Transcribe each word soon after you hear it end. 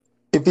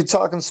If you're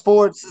talking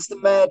sports, it's the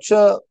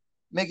matchup.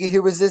 Mickey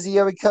here with Zizzy,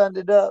 every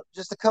cutting it up.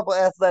 Just a couple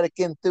athletic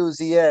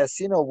enthusiasts.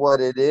 You know what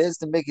it is,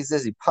 the Mickey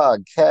Zizzy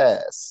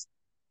podcast.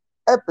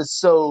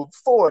 Episode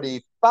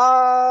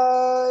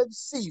 45,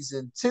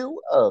 season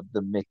 2 of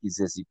the Mickey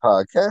Zizzy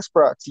podcast,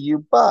 brought to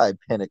you by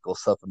Pinnacle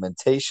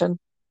Supplementation.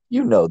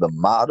 You know the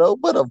motto,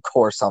 but of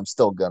course I'm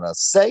still gonna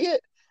say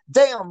it.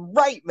 Damn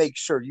right, make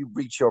sure you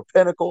reach your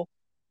pinnacle.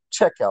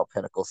 Check out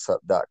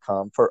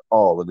pinnaclesup.com for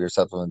all of your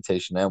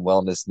supplementation and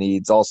wellness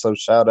needs. Also,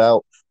 shout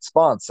out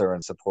sponsor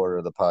and supporter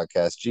of the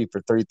podcast, G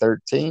for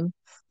 313,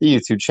 the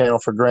YouTube channel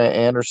for Grant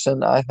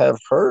Anderson. I have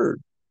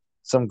heard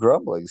some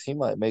grumblings. He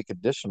might make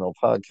additional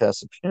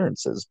podcast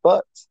appearances,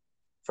 but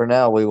for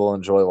now, we will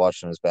enjoy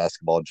watching his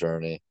basketball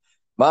journey.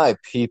 My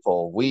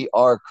people, we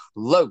are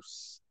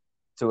close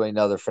to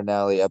another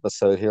finale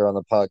episode here on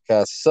the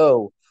podcast.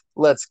 So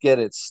let's get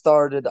it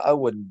started. I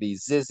wouldn't be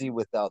Zizzy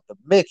without the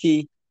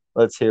Mickey.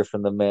 Let's hear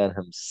from the man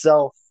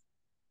himself,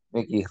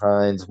 Mickey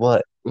Hines.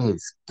 What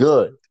is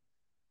good?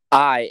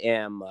 I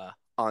am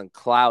on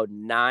cloud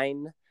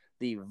nine.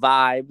 The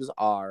vibes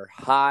are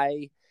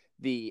high.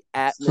 The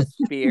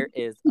atmosphere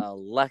is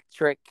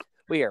electric.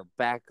 We are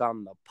back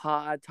on the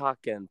pod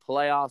talking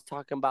playoffs,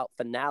 talking about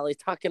finales,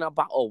 talking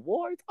about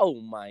awards.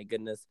 Oh my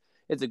goodness.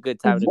 It's a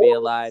good time to be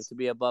alive, to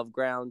be above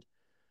ground.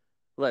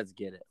 Let's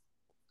get it.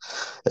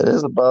 It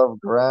is above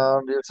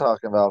ground. You're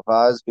talking about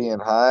vibes being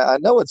high. I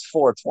know it's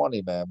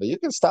 420, man, but you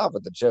can stop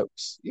with the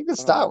jokes. You can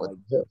Oh stop with my,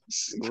 the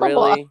jokes. Come on.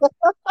 really?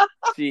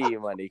 Gee,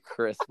 money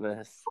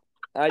Christmas.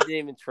 I didn't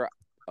even try.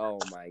 Oh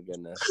my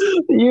goodness.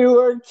 You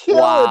are killing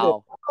it.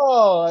 Wow.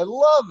 Oh, I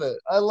love it.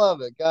 I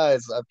love it.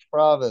 Guys, I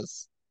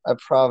promise. I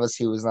promise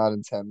he was not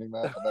intending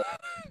that, but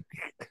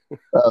that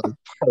was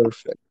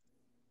perfect.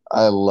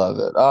 I love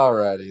it. All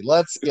righty,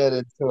 let's get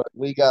into it.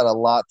 We got a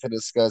lot to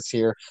discuss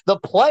here. The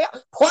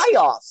playoffs,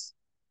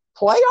 playoffs,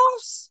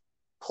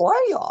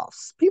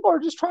 playoffs. People are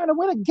just trying to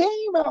win a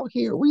game out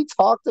here. We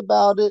talked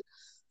about it.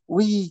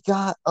 We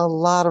got a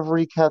lot of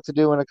recap to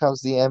do when it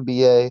comes to the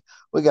NBA.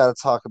 We got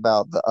to talk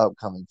about the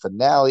upcoming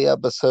finale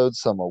episode,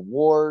 some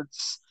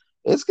awards.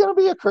 It's gonna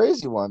be a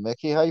crazy one,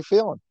 Mickey. How you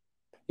feeling?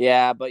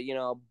 Yeah, but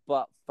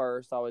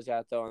first, I always got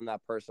to throw in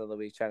that person of the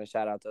week, trying to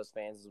shout out those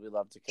fans as we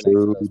love to connect to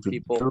True, those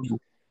people. true.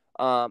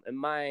 And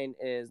mine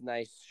is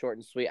nice, short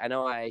and sweet. I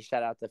know I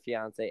shout out the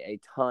fiance a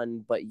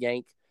ton, but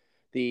Yank,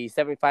 the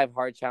 75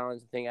 hard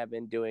challenge thing I've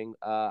been doing,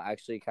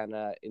 actually kind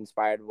of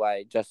inspired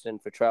by Justin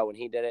Futrell when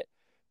he did it.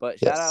 But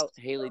shout Yes. out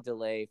Haley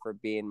DeLay for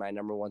being my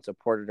number one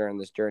supporter during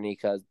this journey,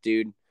 because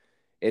dude,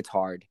 it's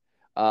hard.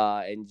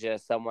 And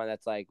just someone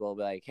that's like, will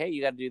be like, hey,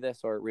 you got to do this,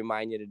 or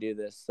remind you to do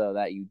this so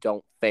that you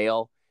don't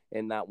fail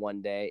in that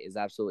one day is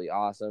absolutely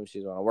awesome.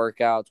 She's on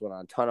workouts, went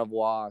on a ton of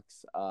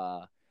walks,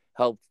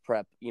 helped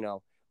prep,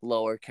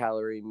 lower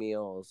calorie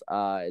meals.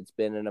 It's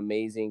been an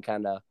amazing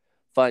kind of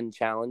fun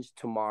challenge.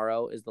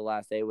 Tomorrow is the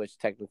last day, which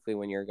technically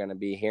when you're going to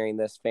be hearing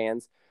this,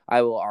 fans,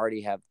 I will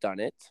already have done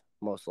it,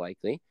 most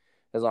likely,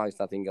 as long as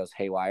nothing goes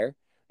haywire.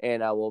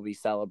 And we'll be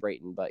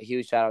celebrating. But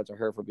huge shout out to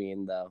her for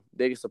being the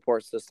biggest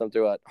support system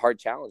through a hard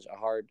challenge, a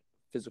hard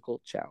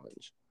physical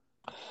challenge.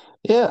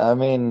 Yeah, I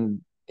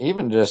mean,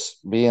 even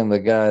just being the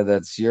guy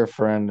that's your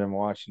friend and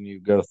watching you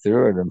go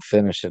through it and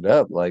finish it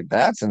up, like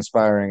that's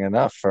inspiring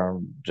enough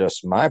from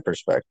just my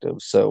perspective.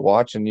 So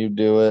watching you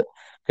do it,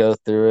 go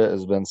through it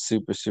has been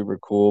super, super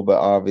cool. But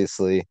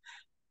obviously,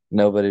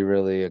 nobody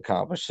really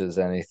accomplishes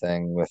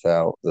anything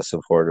without the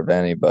support of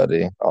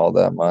anybody all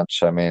that much.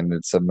 I mean,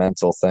 it's a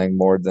mental thing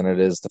more than it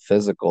is the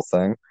physical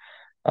thing.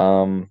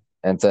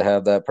 And to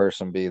have that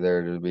person be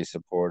there to be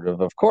supportive,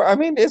 of course. I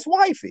mean, it's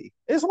wifey,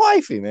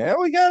 man.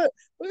 We gotta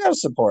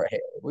support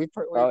Haley. We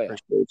Oh, yeah.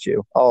 appreciate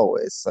you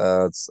always.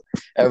 It's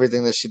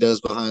everything that she does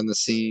behind the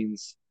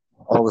scenes,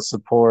 all the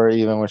support,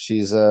 even when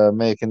she's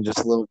making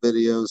just little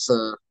videos,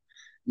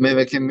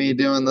 mimicking me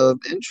doing the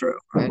intro.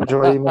 I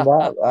enjoy even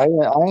that.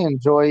 I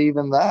enjoy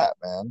even that,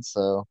 man.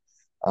 So,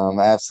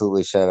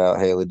 absolutely shout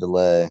out Haley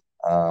DeLay.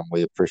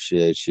 We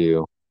appreciate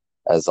you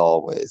as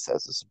always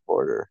as a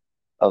supporter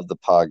of the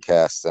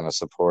podcast and a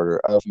supporter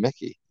of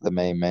Mickey, the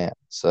main man.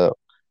 So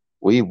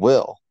we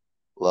will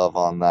love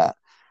on that.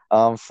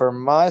 For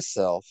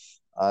myself,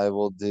 I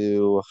will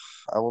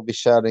be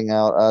shouting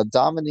out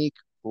Dominique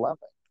Fleming,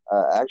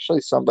 actually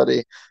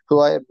somebody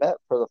who I had met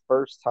for the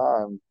first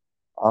time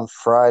on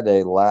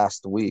Friday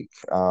last week.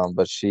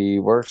 But she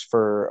works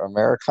for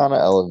Americana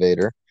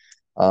Elevator,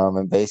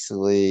 and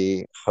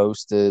basically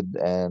hosted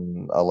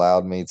and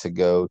allowed me to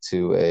go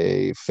to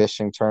a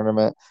fishing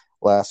tournament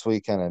last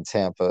weekend in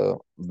Tampa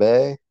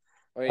Bay.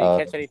 Or you Uh,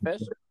 catch any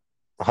fish?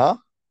 huh?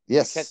 You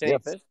Yes, catch any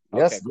yes, fish?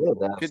 yes, Okay, did cool.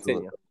 Continue.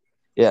 absolutely.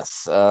 Yes.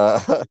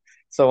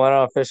 So went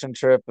on a fishing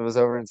trip. It was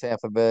over in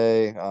Tampa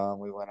Bay.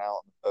 We went out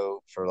on the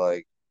boat for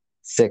like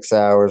 6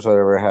 hours,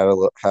 whatever.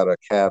 Had a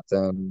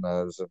captain.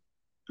 It was a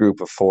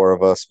group of four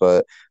of us,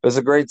 but it was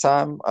a great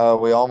time.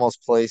 We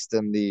almost placed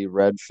in the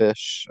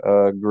redfish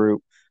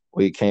group.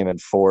 We came in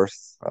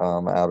fourth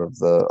out of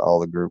the all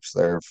the groups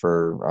there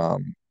for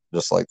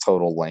just like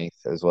total length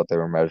is what they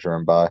were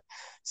measuring by.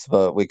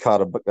 But we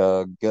caught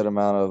a good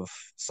amount of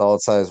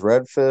solid-sized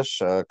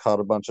redfish, caught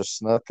a bunch of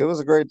snook. It was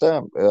a great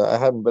time. I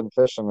hadn't been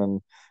fishing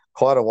in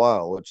quite a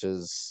while, which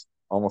is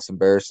almost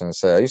embarrassing to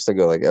say. I used to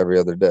go like every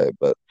other day,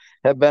 but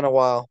it had been a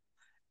while.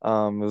 It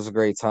was a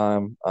great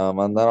time.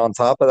 And then on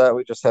top of that,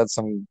 we just had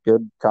some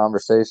good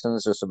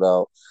conversations just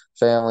about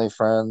family,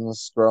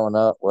 friends, growing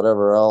up,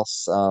 whatever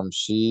else.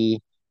 She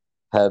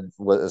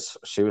was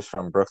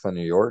from Brooklyn,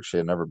 New York. She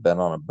had never been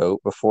on a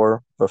boat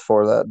before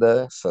that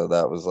day, so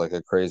that was like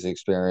a crazy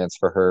experience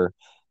for her.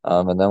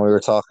 And then we were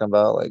talking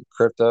about like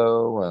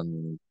crypto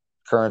and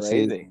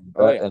currency Crazy.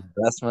 Oh yeah.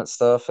 investment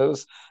stuff. It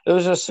was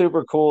just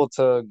super cool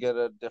to get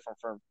a different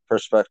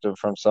perspective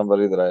from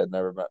somebody that I had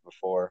never met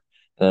before.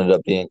 It ended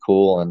up being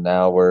cool, and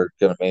now we're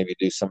gonna maybe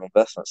do some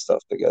investment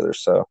stuff together.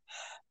 So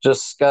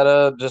just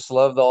love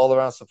the all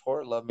around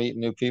support. Love meeting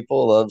new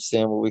people. Love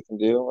seeing what we can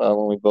do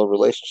when we build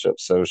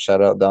relationships. So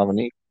shout out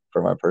Dominique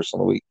for my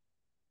personal week.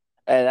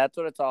 And that's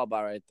what it's all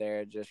about right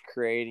there. Just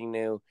creating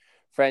new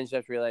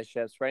friendships,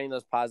 relationships, spreading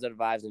those positive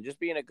vibes, and just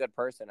being a good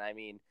person. I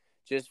mean,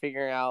 just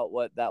figuring out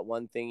what that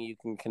one thing you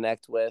can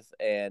connect with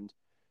and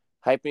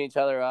hyping each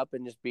other up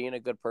and just being a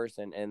good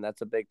person. And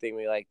that's a big thing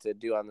we like to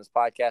do on this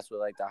podcast. We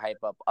like to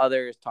hype up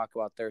others, talk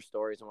about their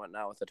stories and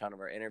whatnot with a ton of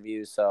our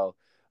interviews. So,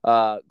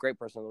 great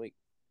person of the week.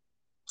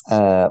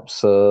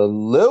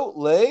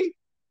 Absolutely.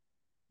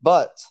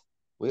 But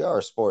we are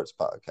a sports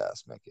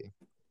podcast, Mickey.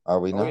 Are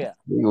we Oh not? yeah.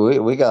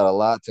 We got a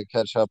lot to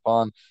catch up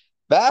on.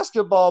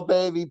 Basketball,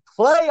 baby.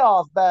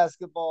 Playoff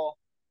basketball.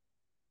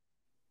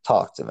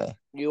 Talk to me.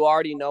 You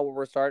already know where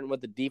we're starting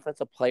with the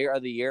defensive player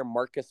of the year,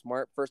 Marcus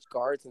Smart, first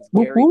guard since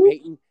Gary Woo-hoo.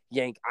 Payton.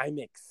 Yank, I'm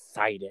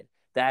excited.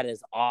 That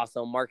is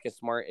awesome. Marcus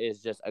Smart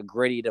is just a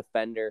gritty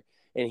defender,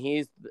 and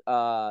he's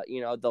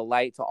the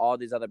light to all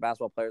these other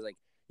basketball players. Like,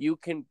 you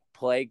can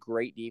play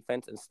great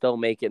defense and still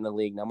make it in the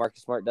league. Now,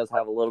 Marcus Smart does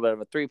have a little bit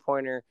of a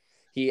 3-pointer.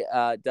 He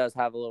does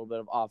have a little bit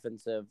of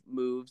offensive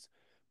moves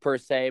per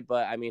se,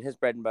 but I mean his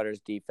bread and butter is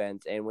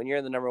defense. And when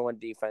you're the number one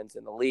defense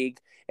in the league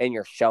and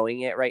you're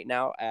showing it right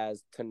now,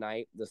 as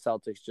tonight the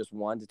Celtics just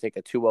won to take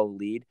a 2-0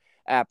 lead,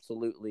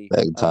 absolutely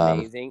Big time.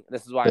 amazing.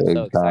 This is why I'm so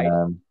Big excited.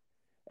 time.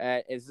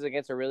 This is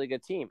against a really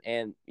good team,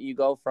 and you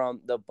go from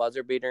the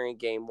buzzer beater in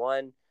game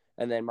one,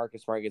 and then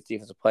Marcus Smart gets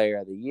defensive player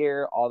of the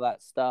year, all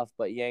that stuff.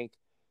 But Yank,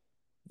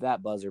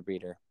 that buzzer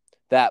beater,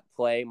 that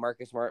play,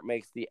 Marcus Smart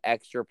makes the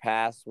extra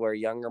pass where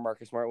younger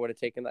Marcus Smart would have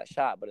taken that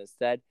shot, but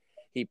instead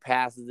he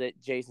passes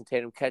it. Jason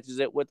Tatum catches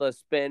it with a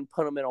spin,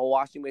 put him in a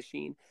washing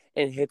machine,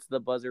 and hits the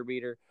buzzer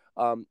beater.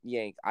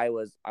 Yank, I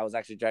was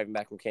actually driving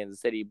back from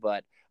Kansas City,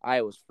 but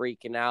I was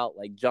freaking out,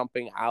 like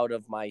jumping out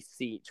of my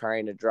seat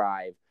trying to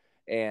drive,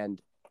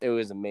 and it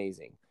was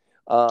amazing.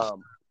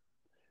 Um,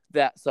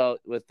 that so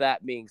with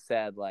that being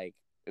said, like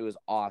it was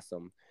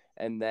awesome.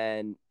 And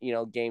then,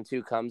 game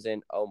two comes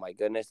in. Oh my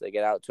goodness, they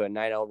get out to a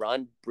 9-0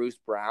 run. Bruce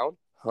Brown,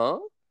 huh?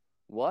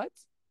 What?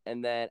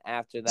 And then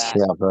after that,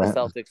 Yeah, the right.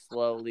 Celtics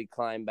slowly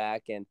climb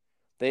back and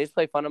they just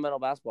play fundamental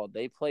basketball.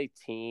 They play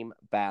team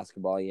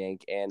basketball,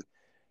 Yank. And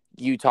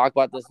you talk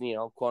about this,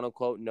 quote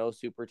unquote, no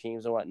super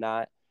teams and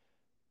whatnot.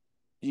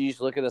 You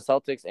just look at the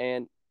Celtics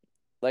and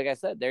like I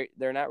said,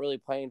 they're not really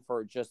playing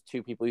for just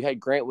two people. You had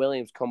Grant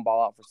Williams come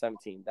ball out for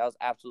 17. That was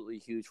absolutely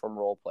huge from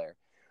role player.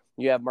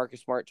 You have Marcus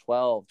Smart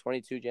 12,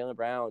 22 Jaylen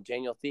Brown,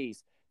 Daniel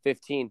Theis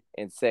 15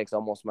 and 6,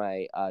 almost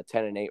my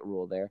 10 and 8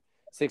 rule there.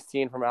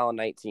 16 from Allen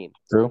 19.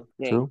 True.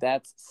 Dang, True.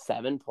 that's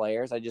 7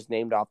 players I just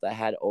named off that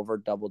had over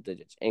double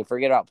digits. And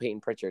forget about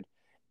Peyton Pritchard.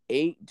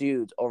 8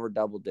 dudes over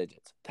double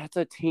digits. That's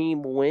a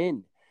team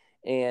win.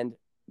 And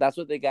that's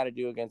what they got to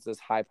do against this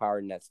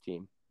high-powered Nets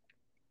team.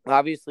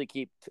 Obviously,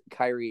 keep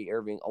Kyrie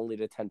Irving only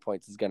to 10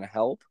 points is going to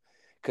help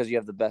because you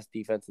have the best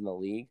defense in the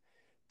league.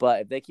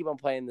 But if they keep on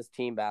playing this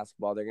team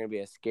basketball, they're going to be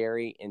a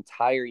scary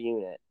entire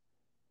unit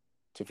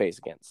to face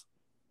against.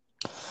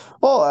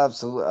 Well,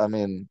 absolutely. I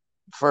mean,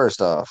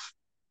 first off,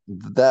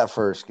 that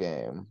first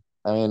game.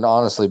 I mean,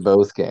 honestly,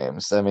 both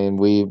games. I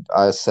mean,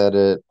 I said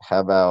it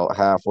about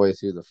halfway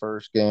through the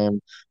first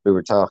game. We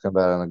were talking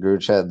about it in the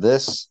group chat.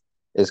 This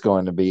is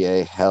going to be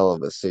a hell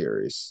of a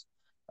series.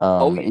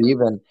 Oh, yeah.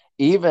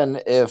 Even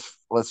if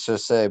let's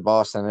just say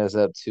Boston is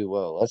up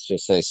 2-0, let's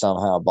just say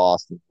somehow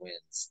Boston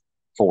wins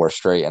four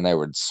straight and they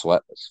would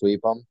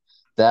sweep them.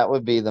 That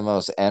would be the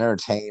most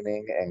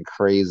entertaining and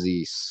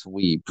crazy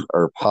sweep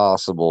or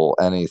possible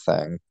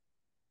anything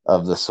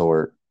of the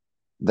sort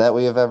that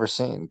we have ever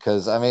seen.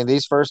 Because I mean,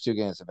 these first two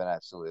games have been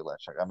absolutely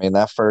electric. I mean,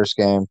 that first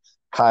game,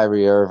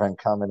 Kyrie Irving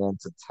coming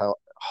into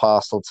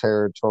hostile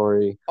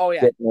territory, Oh,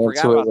 yeah. getting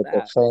Forgot into it about with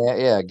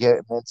the that.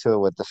 getting into it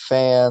with the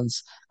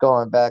fans,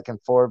 going back and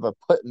forth, but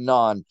putting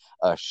on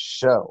a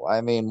show.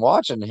 I mean,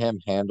 watching him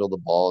handle the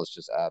ball is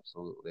just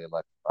absolutely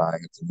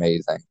electrifying. It's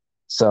amazing,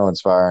 so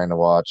inspiring to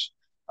watch.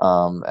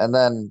 And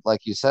then,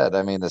 like you said,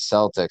 I mean, the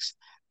Celtics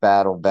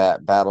battle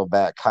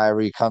back.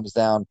 Kyrie comes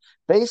down.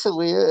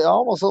 Basically, it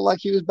almost looked like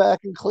he was back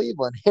in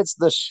Cleveland. Hits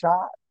the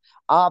shot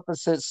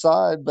opposite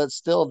side, but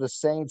still the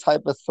same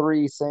type of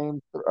three, same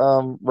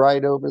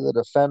right over the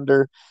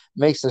defender,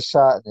 makes a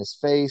shot in his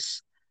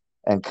face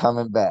and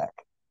coming back.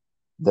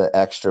 the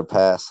extra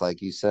pass,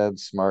 like you said,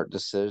 smart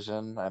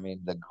decision. I mean,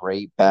 the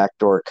great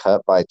backdoor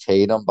cut by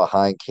Tatum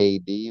behind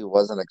KD, who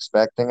wasn't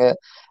expecting it.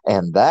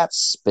 And that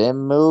spin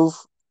move,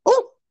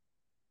 oh,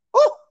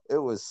 oh, it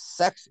was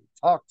sexy.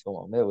 Talk to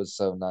him. It was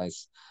so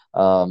nice.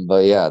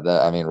 But yeah,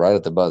 I mean, right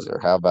at the buzzer.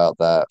 How about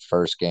that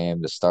first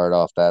game to start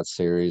off that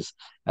series?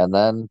 And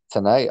then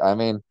tonight, I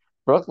mean,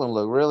 Brooklyn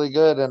looked really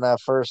good in that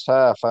first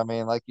half. I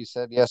mean, like you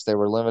said, yes, they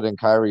were limiting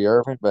Kyrie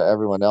Irving, but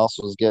everyone else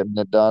was getting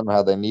it done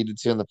how they needed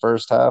to in the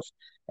first half.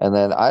 And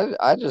then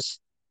I just,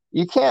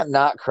 you can't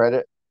not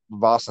credit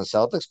Boston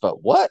Celtics,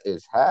 but what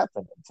is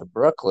happening to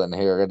Brooklyn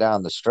here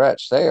down the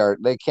stretch?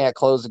 They can't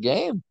close the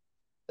game.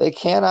 They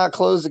cannot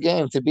close the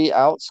game. To be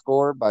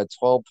outscored by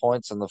 12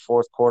 points in the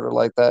fourth quarter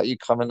like that, you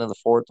come into the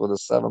fourth with a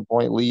 7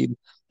 point lead.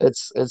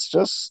 It's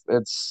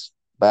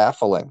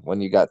baffling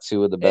when you got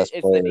two of the best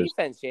It's the players.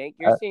 defense, Yank.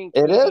 You're seeing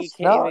It KD is. can't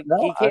No, even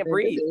no. he I can't mean, it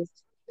breathe. is.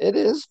 It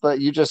is.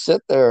 But you just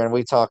sit there and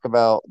we talk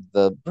about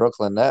the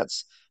Brooklyn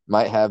Nets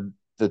might have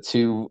the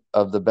two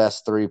of the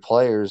best three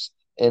players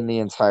in the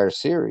entire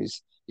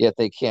series, yet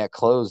they can't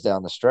close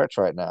down the stretch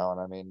right now.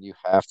 And I mean, you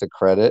have to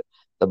credit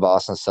the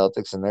Boston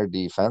Celtics and their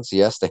defense.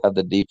 Yes, they have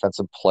the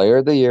defensive player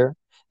of the year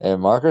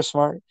and Marcus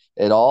Smart.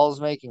 It all is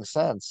making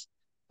sense.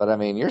 But I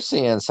mean, you're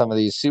seeing some of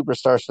these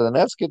superstars for the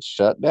Nets get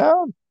shut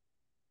down.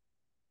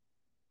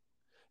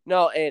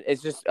 No, and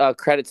it's just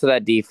credit to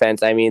that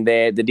defense. I mean,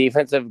 the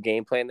defensive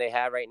game plan they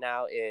have right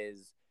now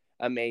is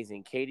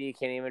amazing. KD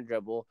can't even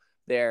dribble.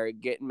 They're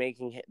getting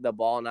making the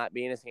ball not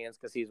be in his hands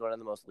because he's one of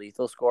the most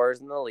lethal scorers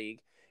in the league,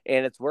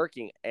 and it's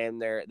working.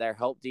 And their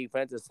help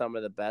defense is some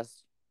of the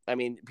best. I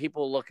mean,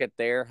 people look at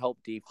their help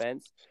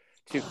defense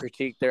to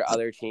critique their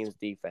other team's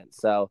defense.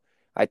 So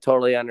I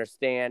totally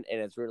understand,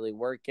 and it's really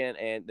working.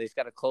 And they just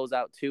got to close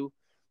out two.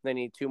 They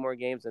need two more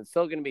games, and it's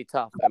still going to be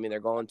tough. I mean, they're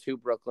going to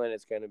Brooklyn.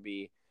 It's going to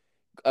be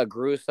a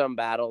gruesome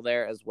battle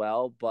there as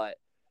well. But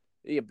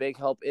the big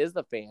help is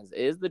the fans,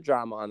 is the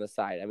drama on the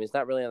side. I mean, it's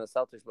not really on the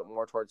Celtics, but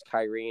more towards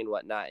Kyrie and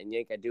whatnot. And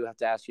Yank, I do have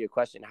to ask you a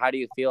question. How do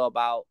you feel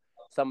about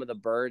some of the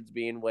birds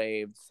being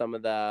waved, some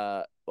of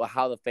the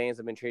how the fans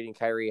have been treating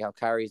Kyrie, how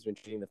Kyrie's been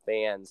treating the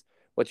fans?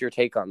 What's your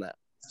take on that?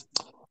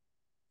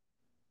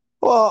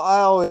 Well, I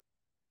always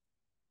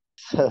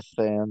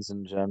fans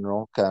in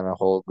general kind of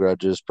hold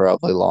grudges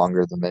probably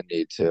longer than they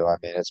need to. I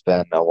mean, it's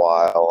been a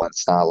while.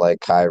 It's not like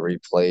Kyrie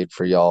played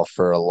for y'all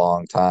for a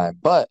long time,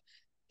 but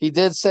he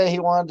did say he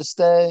wanted to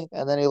stay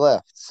and then he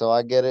left. So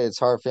I get it. It's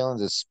hard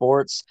feelings. It's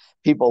sports.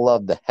 People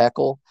love to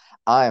heckle.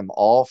 I am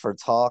all for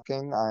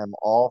talking. I am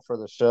all for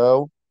the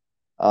show.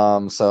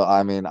 So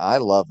I mean, I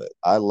love it.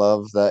 I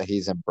love that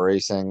he's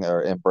embracing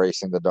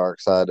the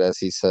dark side, as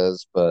he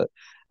says, but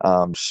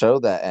show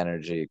that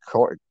energy,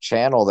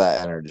 channel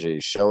that energy,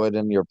 show it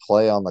in your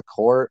play on the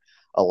court,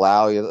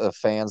 allow the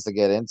fans to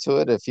get into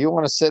it. If you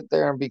want to sit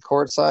there and be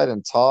courtside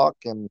and talk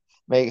and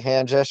make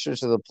hand gestures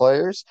to the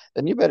players,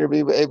 then you better be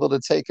able to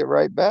take it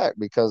right back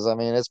because I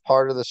mean, it's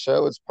part of the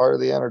show, it's part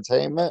of the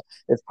entertainment,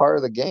 it's part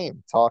of the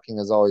game. Talking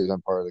has always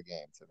been part of the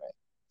game to me.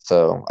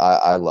 So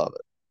I love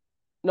it.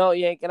 No,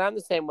 Yank, and I'm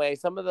the same way.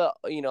 Some of the,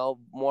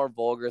 more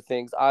vulgar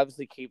things,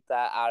 obviously keep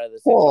that out of the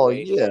Well,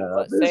 situation. yeah,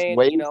 But there's saying,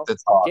 ways to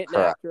talk getting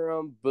crap. after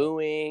them,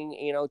 booing,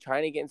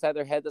 trying to get inside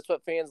their head, that's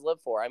what fans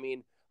live for. I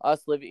mean,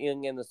 us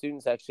living in the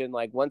student section,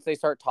 like once they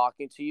start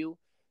talking to you,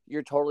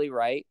 you're totally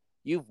right.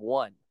 You've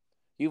won.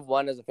 You've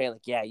won as a fan.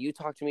 Like, yeah, you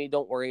talk to me.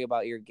 Don't worry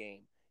about your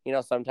game.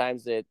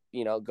 Sometimes it,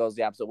 goes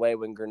the opposite way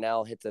when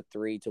Grinnell hits a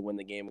three to win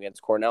the game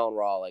against Cornell, and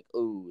we're all like,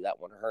 ooh, that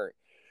one hurt.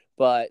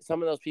 But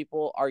some of those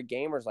people are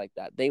gamers like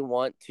that. They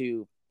want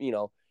to,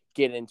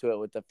 get into it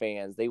with the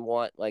fans. They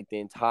want like the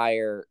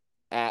entire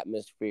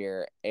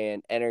atmosphere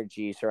and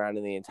energy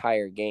surrounding the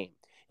entire game.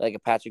 Like a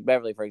Patrick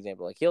Beverly, for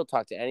example, like he'll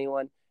talk to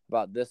anyone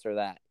about this or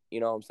that. You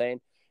know what I'm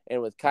saying?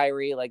 And with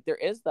Kyrie, like there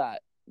is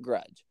that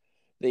grudge.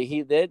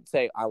 He did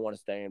say, I want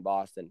to stay in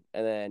Boston.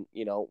 And then,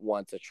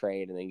 wants a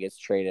trade and then gets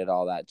traded,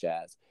 all that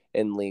jazz,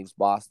 and leaves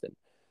Boston.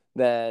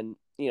 Then,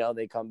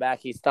 they come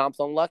back. He stomps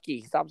on Lucky.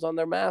 He stomps on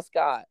their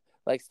mascot,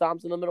 like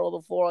stomps in the middle of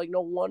the floor. Like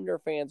no wonder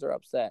fans are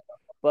upset.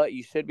 But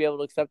you should be able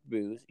to accept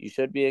booze. You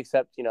should be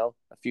accept, a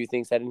few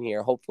things said in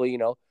here. Hopefully,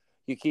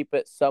 you keep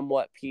it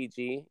somewhat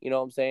PG. You know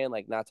what I'm saying?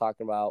 Like not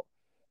talking about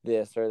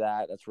this or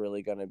that. That's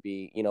really going to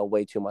be,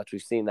 way too much.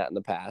 We've seen that in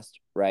the past,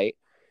 right?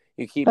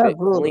 You keep it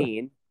Absolutely.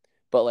 clean,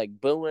 but like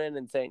booing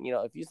and saying,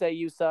 if you say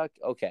you suck,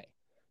 okay.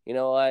 You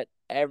know what?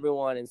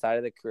 Everyone inside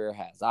of the career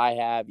has. I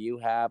have, you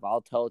have,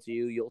 I'll tell it to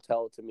you, you'll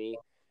tell it to me.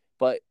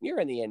 But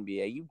you're in the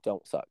NBA. You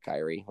don't suck,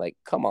 Kyrie. Like,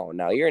 come on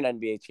now. You're an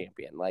NBA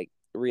champion. Like,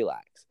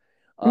 relax.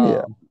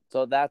 Yeah.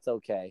 So that's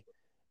okay.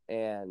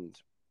 And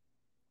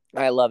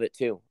I love it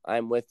too.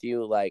 I'm with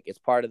you. Like, it's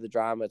part of the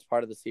drama. It's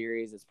part of the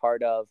series. It's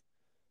part of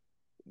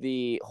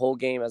the whole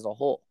game as a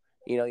whole.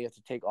 You have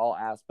to take all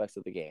aspects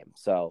of the game.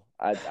 So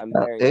I'm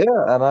there in Yeah, your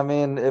corner. and I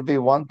mean, it'd be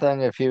one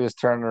thing if he was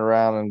turning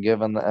around and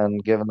giving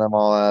them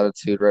all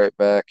attitude right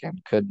back and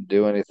couldn't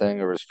do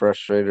anything or was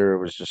frustrated or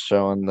was just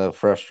showing the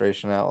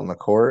frustration out on the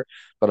court.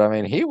 but I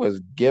mean, he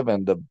was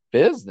giving the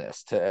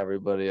business to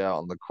everybody out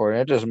on the court.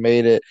 And it just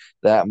made it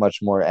that much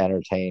more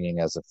entertaining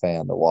as a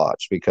fan to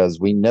watch because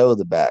we know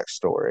the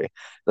backstory.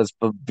 That's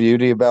the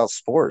beauty about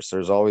sports.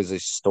 There's always a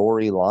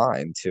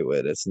storyline to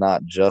it. It's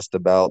not just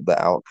about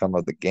the outcome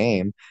of the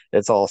game.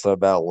 It's also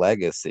about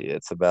legacy.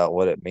 It's about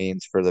what it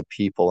means for the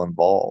people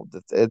involved.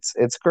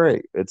 It's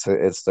great. It's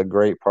a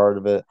great part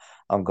of it.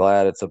 I'm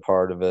glad it's a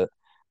part of it.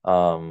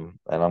 And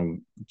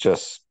I'm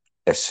just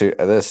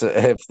this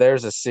if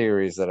there's a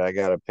series that I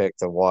gotta pick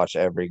to watch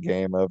every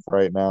game of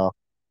right now,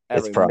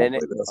 it's Every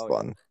minute. probably this Oh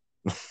yeah. one.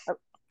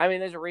 I mean,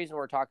 there's a reason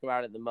we're talking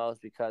about it the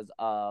most because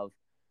of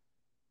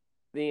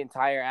the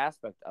entire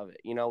aspect of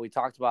it. You know, we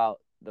talked about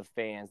the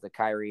fans, the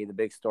Kyrie, the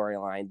big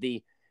storyline,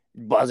 the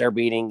buzzer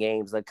beating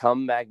games, the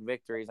comeback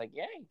victories. Like,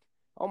 yay!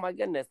 Oh my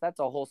goodness, that's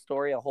a whole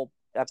story, a whole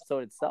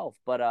episode itself.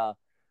 But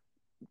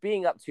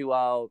being up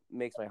 2-0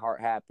 makes my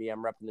heart happy.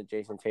 I'm repping the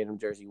Jason Tatum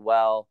jersey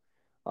well.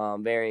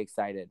 Very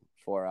excited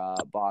for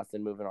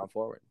Boston moving on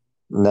forward.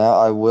 Now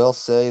I will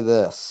say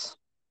this.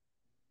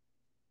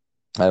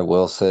 I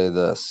will say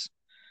this.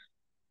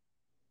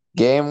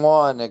 Game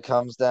one, it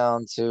comes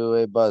down to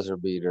a buzzer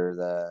beater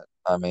that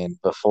I mean,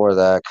 before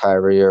that,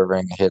 Kyrie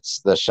Irving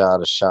hits the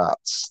shot of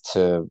shots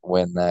to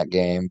win that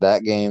game.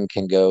 That game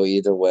can go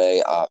either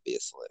way,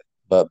 obviously,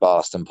 but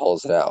Boston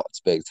pulls it out.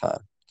 It's big time.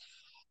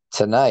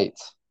 Tonight,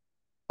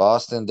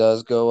 Boston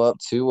does go up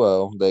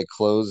 2-0. They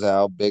close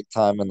out big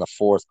time in the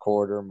fourth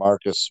quarter.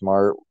 Marcus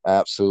Smart,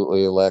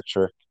 absolutely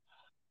electric.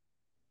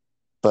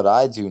 But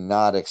I do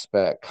not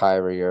expect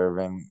Kyrie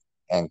Irving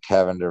and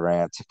Kevin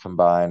Durant to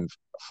combine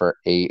for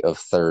 8 of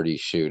 30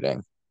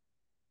 shooting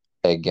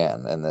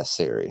again in this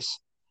series.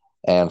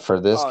 And for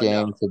this Oh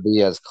game no, to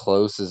be as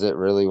close as it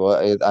really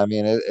was, I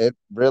mean, it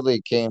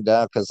really came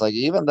down because, like,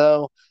 even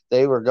though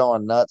they were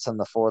going nuts in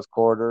the fourth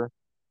quarter,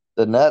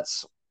 the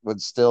Nets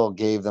would still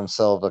gave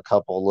themselves a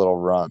couple little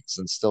runs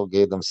and still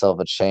gave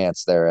themselves a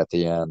chance there at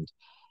the end.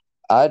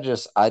 I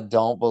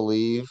don't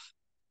believe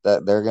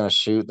that they're going to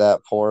shoot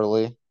that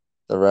poorly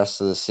the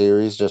rest of the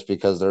series just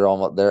because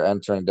they're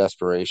entering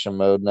desperation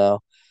mode now.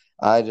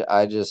 I'm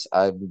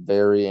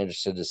very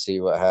interested to see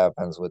what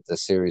happens with the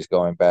series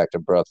going back to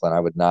Brooklyn. I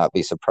would not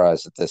be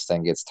surprised if this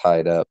thing gets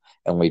tied up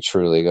and we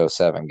truly go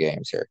 7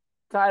 games here.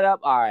 tied up.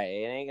 All right,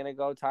 it ain't gonna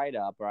go tied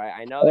up. Right,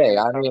 I know they're Hey,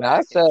 gonna I come mean, I back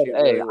and said, shoot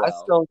hey, really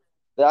well.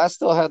 I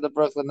still had the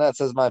Brooklyn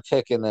Nets as my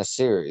pick in this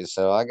series,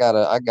 so I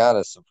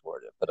gotta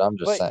support it. But I'm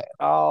just But saying.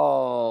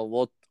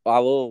 well, I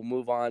will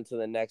move on to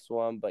the next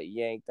one. But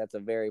Yank, that's a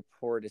very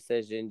poor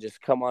decision.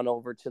 Just come on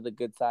over to the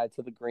good side,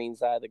 to the green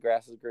side. The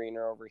grass is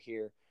greener over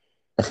here.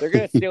 They're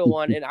gonna steal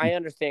one, and I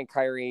understand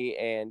Kyrie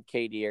and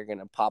KD are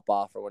gonna pop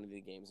off for one of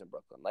the games in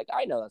Brooklyn. Like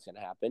I know that's gonna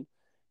happen,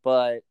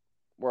 but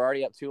we're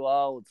already up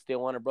 2-0. Let's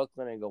steal one in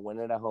Brooklyn and go win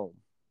it at home.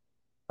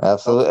 Celtics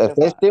Absolutely. If in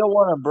they five. still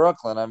won in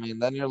Brooklyn, I mean,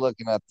 then you're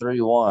looking at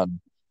 3-1.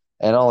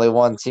 And only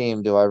one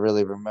team do I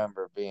really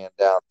remember being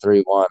down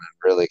 3-1 and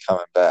really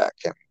coming back.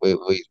 And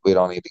we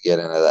don't need to get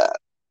into that.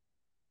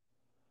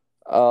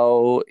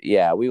 Oh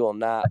yeah, we will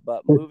not.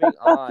 But moving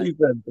on. He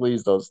said,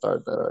 please don't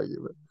start that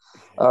argument.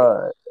 All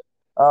right.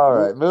 All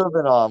Move, right.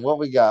 Moving on. What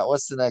we got?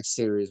 What's the next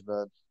series,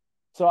 bud?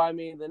 So I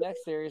mean, the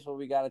next series, what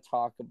we got to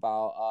talk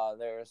about,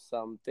 there's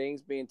some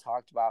things being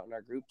talked about in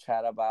our group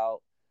chat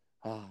about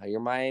your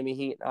Miami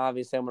Heat.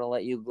 Obviously, I'm going to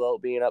let you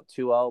gloat being up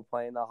 2-0,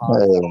 playing the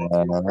Hawks, Hey, nothing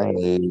too man.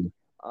 crazy.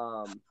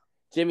 Hey.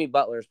 Jimmy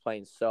Butler's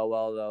playing so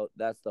well, though.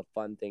 That's the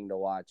fun thing to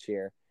watch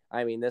here.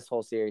 I mean, this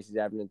whole series, he's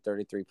averaging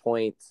 33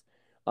 points.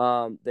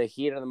 The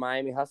Heat and the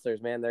Miami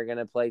Hustlers, man, they're going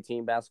to play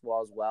team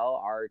basketball as well.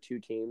 Our two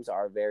teams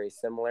are very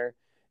similar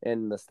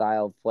in the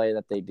style of play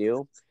that they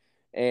do.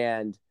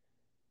 And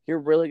you're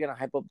really going to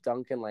hype up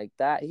Duncan like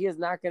that. He is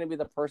not going to be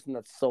the person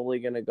that's solely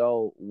going to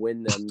go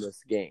win them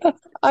this game.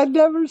 I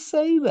never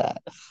say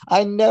that.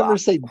 I never Well,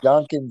 say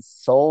Duncan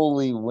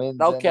solely wins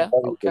okay,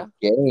 anybody the okay.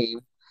 game.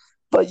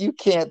 But you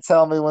can't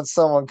tell me when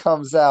someone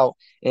comes out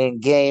in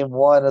game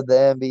one of the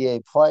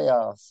NBA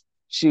playoffs,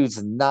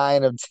 shoots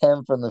 9 of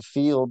 10 from the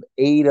field,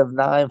 8 of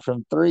 9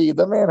 from three.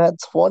 The man had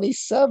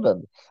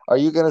 27. Are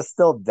you going to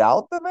still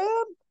doubt the man?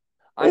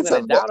 I'm It's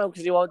going to a doubt him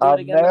because he won't do it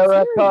again in the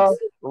America series.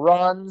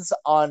 runs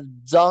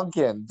on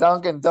Duncan.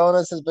 Dunkin'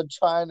 Donuts has been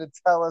trying to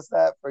tell us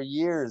that for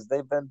years.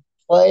 They've been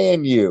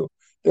playing you.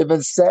 They've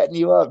been setting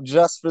you up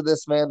just for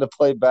this man to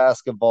play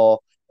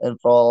basketball and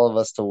for all of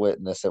us to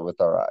witness it with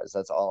our eyes.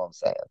 That's all I'm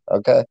saying.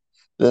 Okay.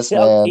 This Yep,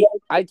 man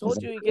I is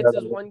told you he gets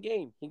his incredible. one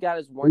game. He got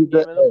his one He's a,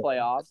 game in the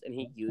playoffs, and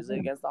he used it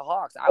against the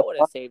Hawks. I would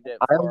have saved it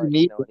I only for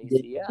need an one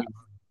game to ECF. make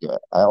my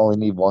argument. I only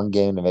need one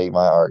game to make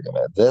my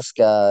argument. This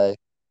guy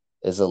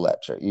is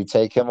electric. You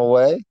take him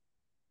away,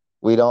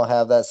 we don't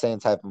have that same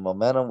type of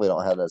momentum. We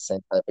don't have that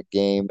same type of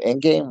game in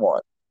game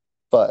one.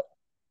 But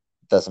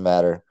it doesn't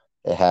matter.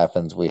 It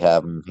happens. We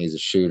have him. He's a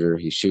shooter.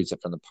 He shoots it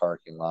from the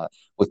parking lot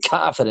with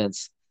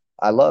confidence.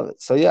 I love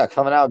it. So yeah,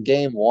 coming out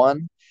game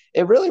one,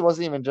 it really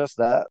wasn't even just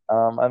that.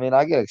 I mean,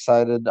 I get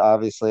excited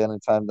obviously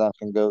anytime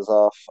Duncan goes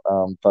off.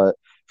 But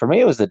For me,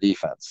 it was the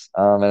defense.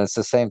 And it's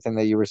the same thing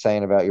that you were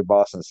saying about your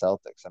Boston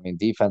Celtics. I mean,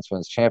 defense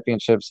wins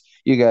championships.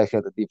 You guys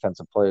got the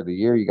defensive player of the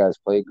year. You guys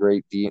play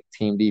great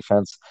team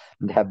defense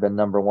and have been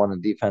number one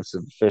in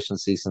defensive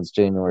efficiency since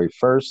January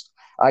 1st.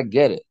 I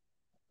get it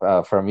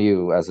from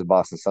you as a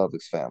Boston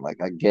Celtics fan.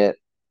 Like, I get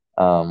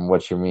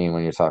what you mean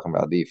when you're talking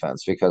about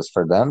defense because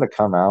for them to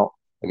come out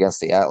against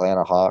the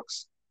Atlanta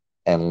Hawks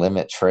and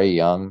limit Trae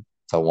Young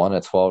to 1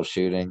 of 12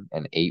 shooting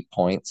and 8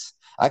 points.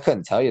 I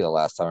couldn't tell you the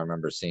last time I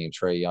remember seeing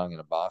Trae Young in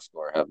a box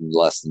score have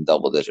less than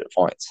double digit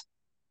points.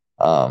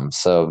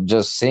 So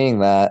just seeing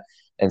that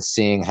and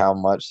seeing how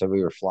much that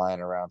we were flying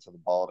around to the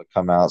ball to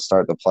come out,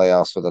 start the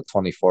playoffs with a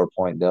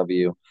 24-point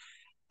W.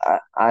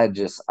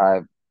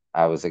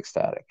 I was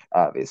ecstatic,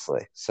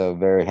 obviously. So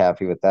very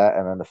happy with that.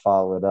 And then to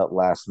follow it up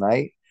last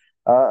night,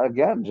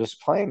 again, just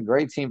playing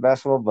great team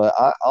basketball. But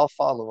I'll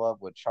follow up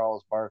with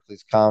Charles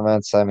Barkley's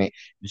comments. I mean,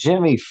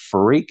 Jimmy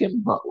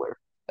freaking Butler.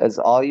 That's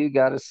all you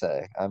got to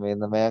say. I mean,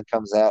 the man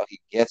comes out,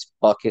 he gets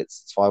buckets.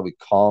 That's why we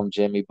call him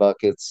Jimmy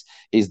Buckets.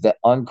 He's the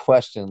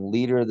unquestioned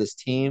leader of this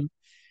team.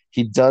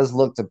 He does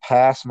look to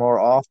pass more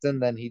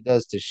often than he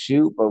does to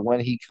shoot, but when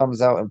he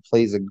comes out and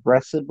plays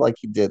aggressive like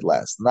he did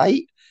last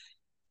night,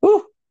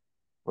 whew,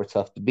 we're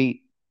tough to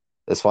beat.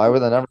 That's why we're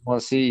the number one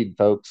seed,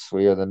 folks.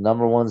 We are the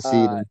number one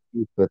seed Uh,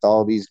 with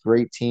all these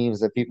great teams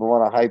that people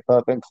want to hype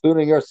up,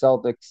 including our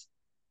Celtics.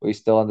 We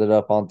still ended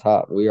up on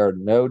top. We are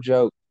no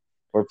joke.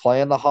 We're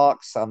playing the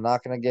Hawks. I'm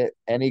not going to get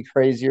any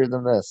crazier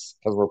than this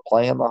because we're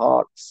playing the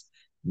Hawks.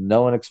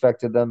 No one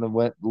expected them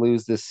to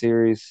lose this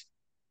series,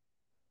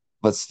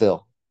 but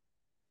still,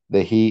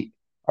 the Heat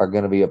are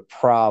going to be a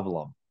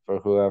problem for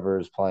whoever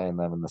is playing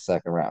them in the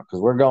second round because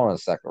we're going to the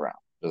second round.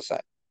 Just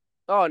saying.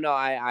 oh no,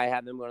 I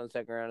have them going to the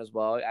second round as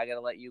well. I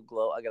gotta let you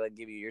gloat. I gotta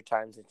give you your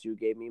time since you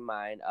gave me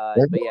mine.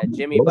 But yeah,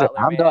 Jimmy Butler,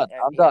 I'm man, done.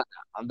 I'm done.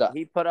 I'm done.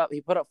 he put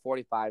up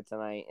 45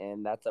 tonight,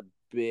 and that's a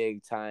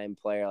big time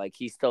player. Like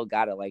he still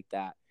got it like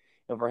that.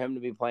 And for him to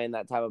be playing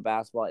that type of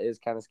basketball is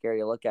kind of scary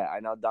to look at. I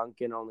know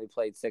Duncan only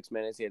played 6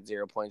 minutes. He had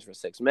 0 points for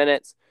 6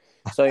 minutes.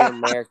 So your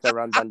America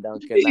runs on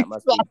Duncan. That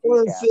must be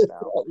decaf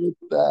now.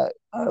 That.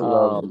 I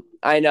love it.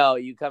 I know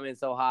you come in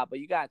so hot, but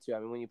you got to. I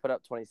mean, when you put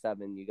up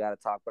 27, you got to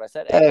talk. But I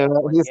said, hey, Hey, man,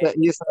 man, one game.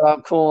 he said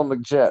I'm cooling the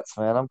Jets,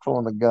 man. I'm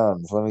cooling the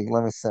guns. Let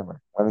me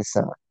simmer. Let me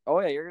simmer. Oh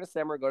yeah, you're gonna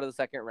simmer, go to the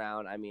second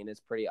round. I mean, it's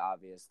pretty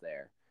obvious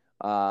there.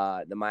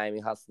 The Miami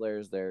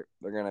Hustlers, they're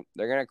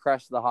gonna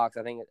crush the Hawks.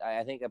 I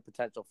think a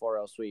potential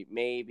 4-0 sweep.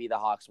 Maybe the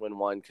Hawks win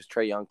one because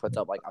Trae Young puts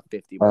up like a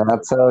 50 And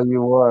buzzer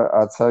beater.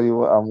 I'll tell you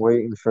what, I'm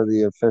waiting for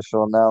the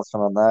official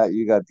announcement on that.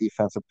 You got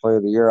defensive player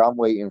of the year. I'm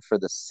waiting for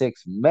the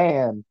sixth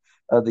man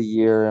of the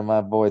year and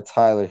my boy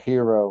Tyler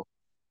Hero.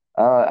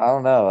 I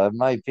don't know. It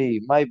might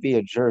be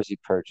a jersey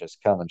purchase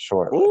coming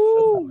shortly.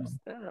 Ooh,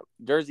 snap.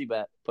 Jersey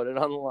bet. Put it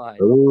on the line.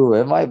 Ooh,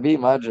 it might be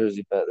my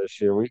jersey bet this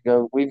year. We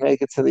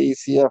make it to the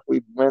ECF.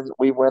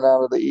 We win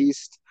out of the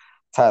East.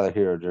 Tyler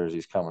Hero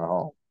jersey's coming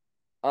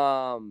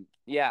home.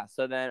 Yeah.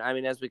 So then, I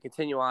mean, as we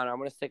continue on, I'm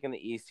gonna stick in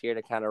the East here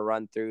to kind of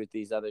run through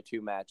these other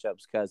two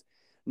matchups because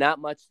not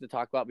much to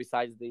talk about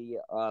besides the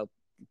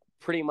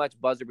pretty much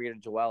buzzer beater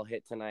Joel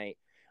hit tonight.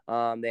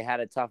 They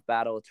had a tough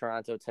battle with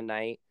Toronto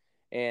tonight,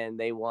 and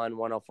they won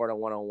 104 to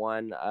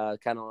 101.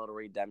 Kind of a little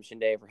redemption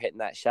day for hitting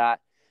that shot.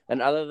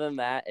 And other than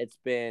that, it's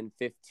been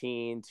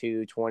 15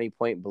 to 20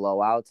 point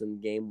blowouts in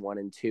game 1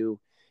 and 2.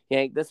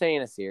 Yank, this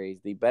ain't a series.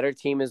 The better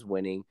team is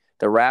winning.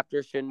 The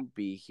Raptors shouldn't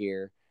be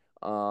here.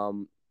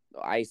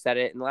 I said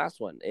it in the last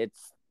one.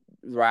 It's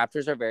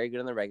Raptors are very good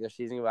in the regular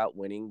season about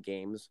winning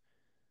games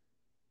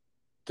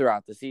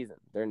throughout the season.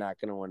 They're not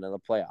going to win in the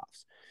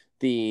playoffs.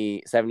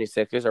 The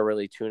 76ers are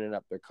really tuning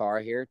up their car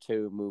here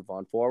to move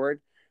on forward.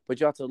 But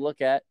you have to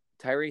look at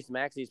Tyrese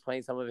Maxey's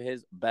playing some of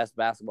his best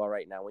basketball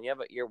right now. When you have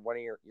one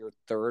of your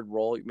third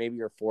role, maybe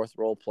your fourth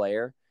role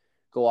player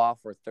go off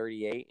for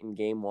 38 in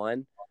game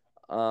one,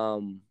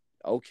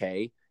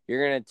 okay,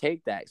 you're going to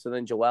take that. So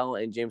then Joel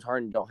and James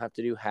Harden don't have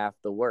to do half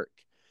the work.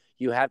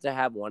 You have to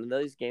have one of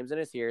those games in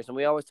a series, and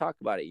we always talk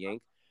about it,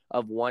 Yank,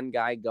 of one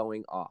guy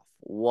going off,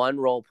 one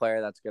role player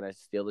that's going to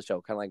steal the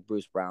show, kind of like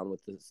Bruce Brown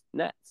with the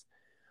Nets,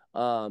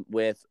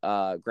 with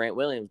Grant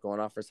Williams going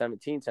off for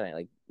 17 tonight.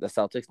 Like the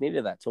Celtics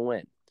needed that to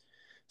win.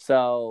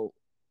 So,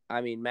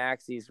 I mean,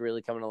 Maxey's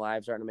really coming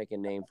alive, starting to make a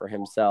name for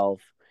himself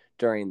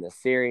during this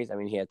series. I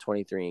mean, he had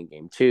 23 in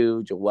game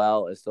 2.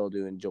 Joel is still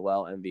doing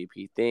Joel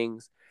MVP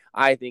things.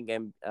 I think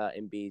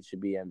Embiid should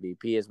be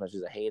MVP as much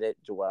as I hate it.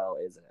 Joel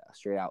is a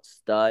straight-out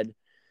stud.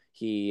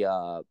 He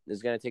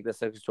is going to take the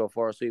Sixers to a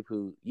 4 sweep,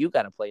 who you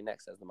got to play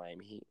next as the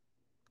Miami Heat.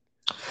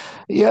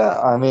 Yeah,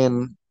 I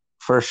mean,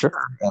 for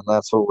sure. And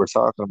that's what we're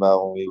talking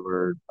about when we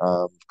were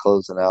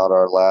closing out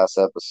our last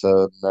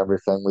episode and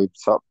everything.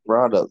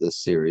 Brought up this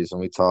series and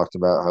we talked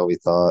about how we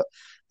thought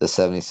the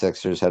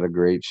 76ers had a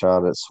great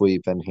shot at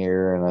sweeping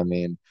here. And I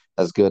mean,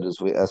 as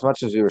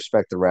much as we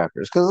respect the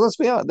Raptors, because let's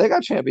be honest, they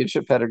got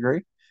championship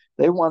pedigree.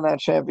 They won that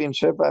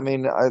championship. I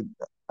mean,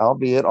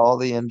 albeit all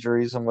the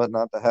injuries and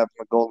whatnot that happened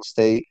with Golden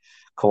State.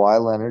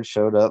 Kawhi Leonard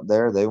showed up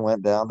there. They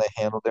went down, they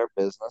handled their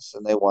business,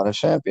 and they won a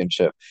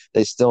championship.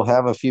 They still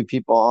have a few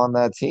people on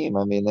that team.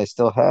 I mean, they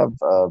still have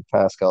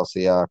Pascal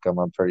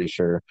Siakam, I'm pretty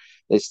sure.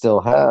 They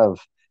still have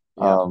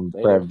Yeah,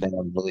 they do. Fred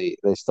VanVleet.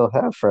 They still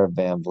have Fred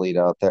VanVleet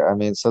out there. I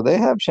mean, so they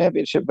have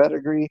championship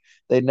pedigree.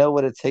 They know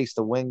what it takes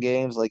to win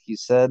games, like you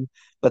said,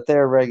 but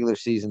they're a regular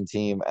season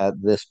team at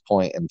this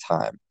point in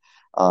time.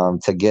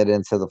 To get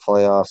into the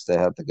playoffs, they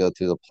have to go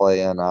through the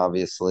play-in,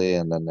 obviously,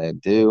 and then they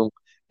do.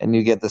 And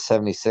you get the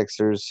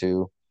 76ers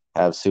who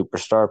have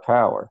superstar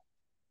power.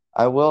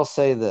 I will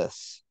say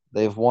this.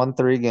 They've won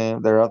 3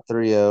 games. They're up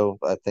 3-0.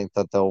 I think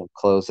that they'll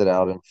close it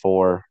out in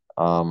 4.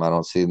 I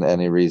don't see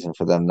any reason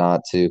for them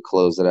not to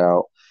close it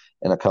out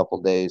in a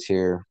couple days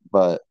here.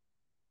 But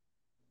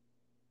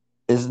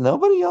is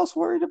nobody else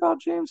worried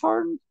about James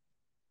Harden?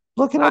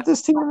 Looking I, at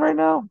this team right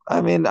now,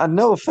 I mean,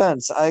 no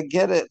offense, I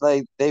get it.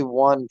 Like they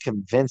won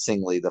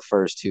convincingly the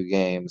first 2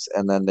 games,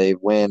 and then they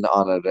win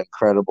on an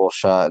incredible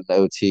shot in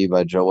OT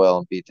by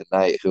Joel Embiid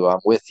tonight. Who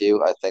I'm with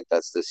you. I think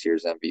that's this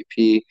year's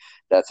MVP.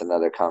 That's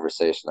another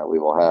conversation that we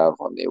will have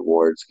when the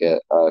awards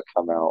get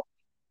come out.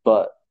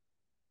 But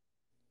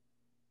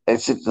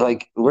it's just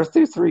like we're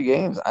through 3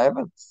 games. I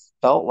haven't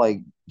felt like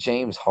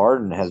James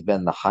Harden has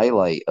been the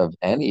highlight of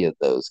any of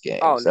those oh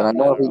games, and no, I not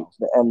know at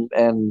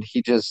all.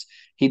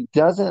 he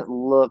doesn't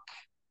look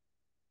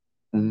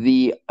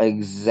the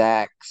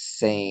exact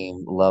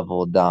same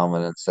level of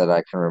dominance that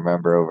I can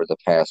remember over the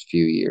past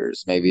few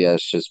years. Maybe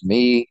that's just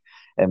me,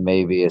 and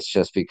maybe it's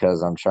just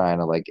because I'm trying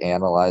to like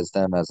analyze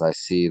them as I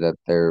see that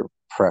they're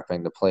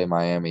prepping to play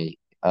my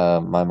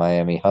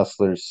Miami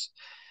Hustlers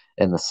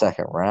in the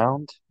second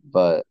round.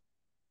 But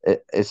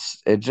it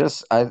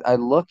just I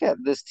look at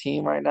this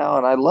team right now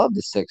and I love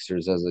the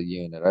Sixers as a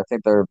unit. I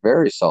think they're a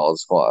very solid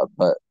squad,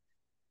 but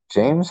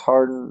James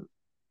Harden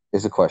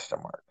is a question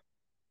mark.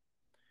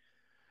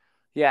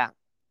 Yeah,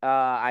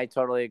 I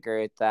totally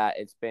agree with that.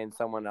 It's been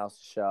someone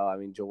else's show. I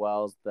mean,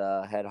 Joel's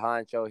the head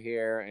honcho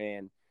here,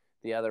 and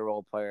the other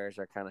role players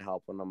are kind of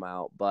helping them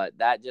out. But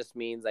that just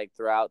means like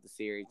throughout the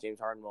series, James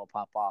Harden will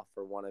pop off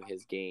for one of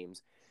his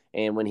games,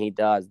 and when he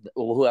does,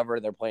 whoever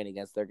they're playing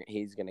against,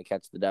 he's going to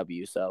catch the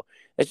W. So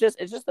it's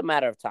just a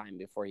matter of time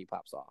before he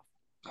pops off.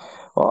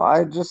 Well,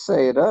 I just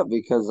say it up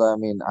because I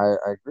mean I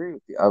agree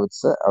with you. I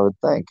would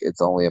think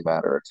it's only a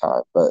matter of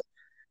time, but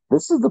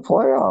this is the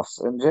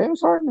playoffs, and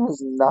James Harden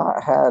has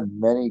not had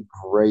many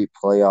great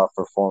playoff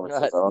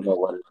performances. I don't know No.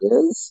 what it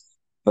is,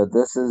 but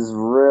this is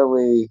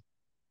really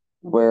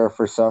where,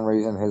 for some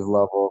reason, his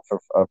level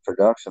of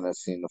production has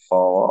seemed to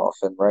fall off.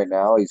 And right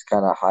now, he's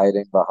kind of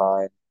hiding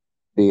behind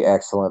the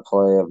excellent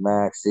play of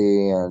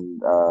Maxey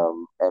and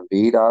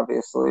Embiid,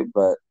 obviously,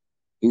 but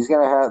he's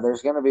gonna have.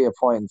 There's gonna be a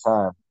point in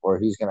time where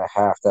he's gonna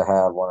have to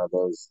have one of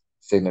those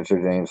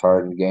signature James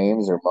Harden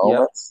games or Yep.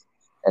 moments,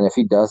 and if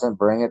he doesn't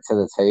bring it to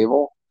the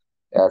table,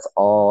 that's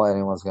all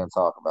anyone's gonna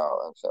talk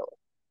about in Philly.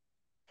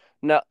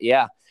 No.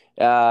 Yeah.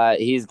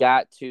 He's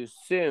got to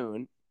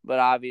soon, but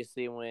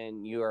obviously,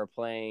 when you are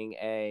playing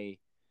a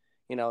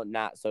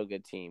not so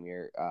good team,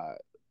 you're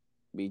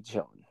be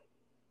chilling.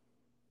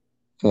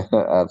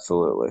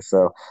 Absolutely.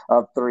 So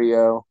up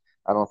 3-0.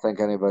 I don't think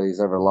anybody's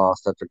ever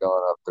lost after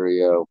going up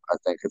 3-0. I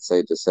think it's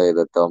safe to say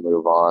that they'll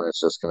move on. It's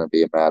just going to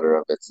be a matter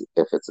of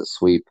if it's a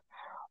sweep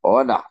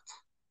or not.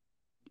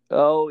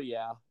 Oh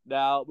yeah.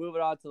 Now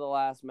moving on to the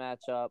last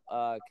matchup.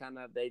 Kind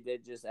of they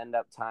did just end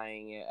up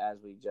tying it as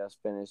we just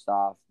finished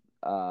off.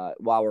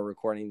 While we're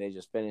recording, they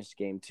just finished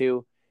game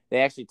 2. They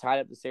actually tied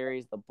up the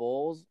series, the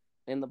Bulls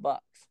and the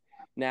Bucks.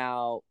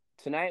 Now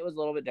tonight was a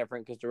little bit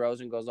different because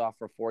DeRozan goes off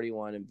for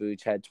 41 and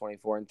Vooch had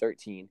 24 and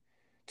 13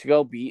 to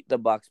go beat the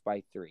Bucks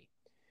by 3.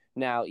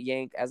 Now,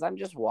 Yank, as I'm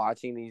just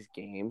watching these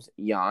games,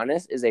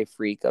 Giannis is a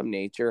freak of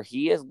nature.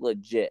 He is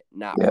legit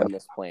not Yeah. from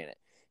this planet.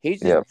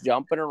 He's just Yeah.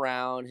 jumping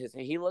around.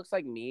 He looks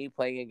like me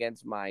playing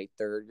against my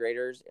third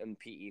graders in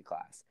PE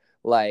class.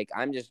 Like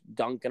I'm just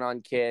dunking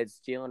on kids,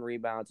 stealing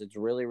rebounds. It's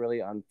really,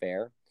 really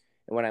unfair.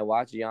 And when I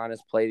watch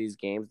Giannis play these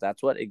games,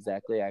 that's what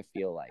exactly I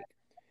feel like.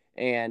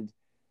 And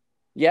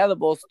yeah, the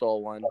Bulls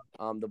stole one.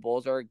 The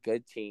Bulls are a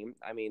good team.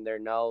 I mean, they're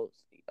no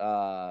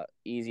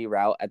easy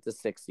route at the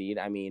 6th seed.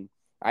 I mean,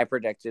 I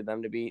predicted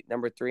them to be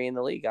number 3 in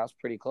the league. I was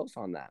pretty close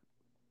on that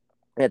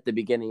at the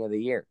beginning of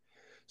the year.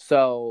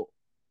 So,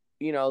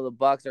 the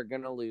Bucks are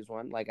gonna lose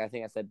one. Like I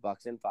think I said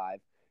Bucks in 5,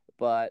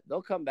 but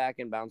they'll come back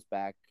and bounce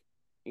back,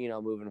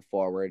 moving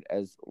forward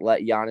as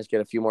let Giannis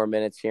get a few more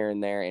minutes here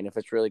and there. And if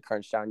it's really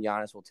crunch down,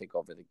 Giannis will take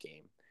over the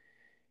game.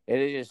 It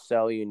is just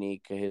so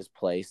unique. His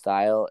play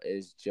style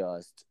is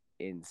just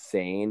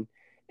insane.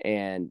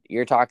 And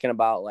you're talking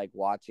about like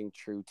watching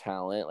true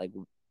talent, like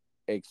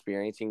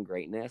experiencing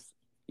greatness.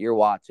 You're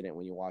watching it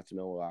when you watch the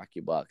Milwaukee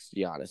Bucks,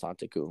 Giannis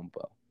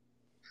Antetokounmpo.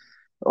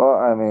 Well,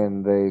 I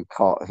mean,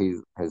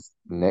 his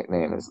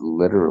nickname is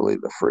literally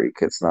the freak.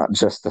 It's not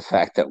just the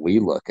fact that we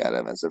look at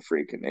him as a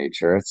freak of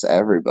nature. It's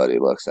everybody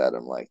looks at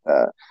him like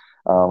that.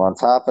 On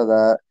top of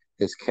that,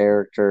 his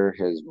character,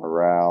 his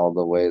morale,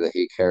 the way that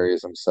he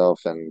carries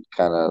himself and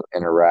kind of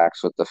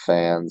interacts with the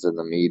fans and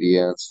the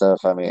media and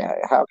stuff. I mean,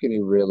 how can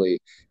you really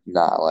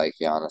not like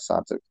Giannis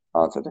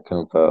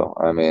Antetokounmpo?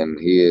 I mean,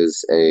 he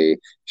is a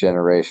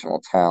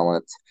generational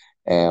talent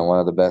and one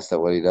of the best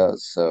at what he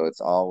does. So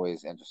it's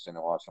always interesting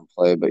to watch him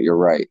play. But you're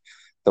right.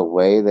 The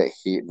way that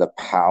the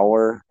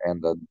power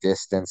and the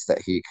distance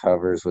that he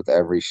covers with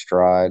every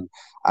stride,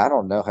 I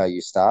don't know how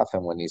you stop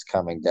him when he's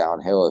coming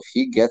downhill. If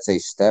he gets a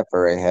step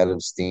or a head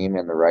of steam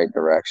in the right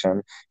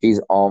direction, he's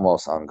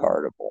almost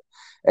unguardable.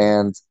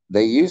 And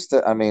they used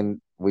to, I mean,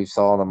 we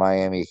saw the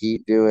Miami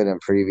Heat do it in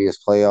previous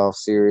playoff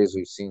series.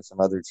 We've seen some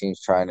other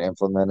teams trying to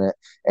implement it,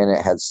 and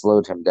it had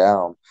slowed him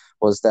down.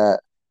 Was that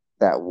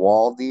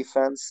wall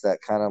defense,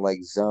 that kind of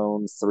like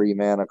zone three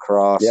man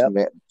across,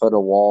 Yep. put a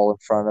wall in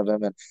front of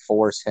him and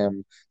force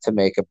him to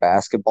make a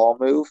basketball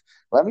move.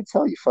 Let me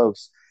tell you,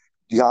 folks,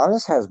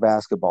 Giannis has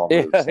basketball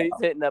Yeah, moves he's now.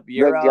 hitting up The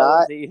euros.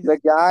 guy, He's the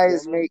guy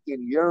is spinning.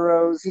 making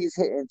euros. He's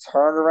hitting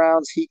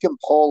turnarounds. He can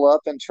pull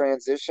up and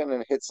transition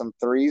and hit some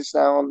threes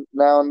then.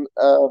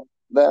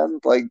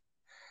 Like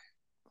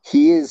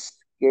he is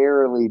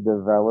scarily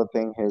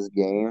developing his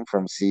game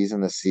from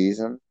season to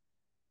season,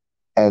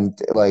 and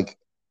like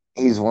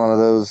he's one of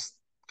those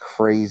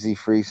crazy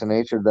freaks of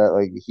nature that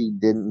like he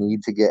didn't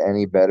need to get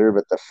any better,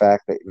 but the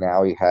fact that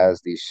now he has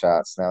these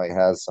shots, now he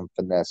has some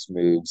finesse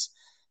moves,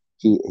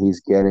 he's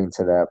getting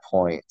to that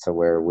point to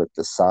where with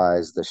the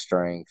size, the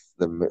strength,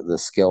 the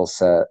skill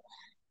set,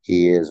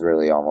 he is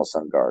really almost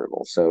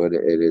unguardable. So it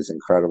is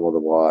incredible to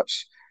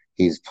watch.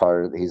 He's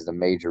the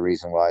major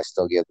reason why I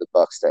still give the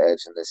Bucks the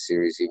edge in this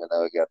series, even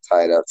though it got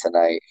tied up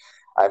tonight.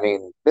 I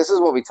mean, this is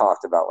what we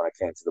talked about when it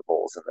came to the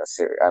Bulls in this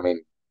series. I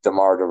mean,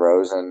 DeMar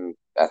DeRozan,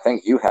 I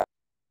think you have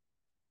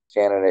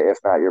candidate, if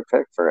not your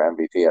pick for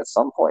MVP at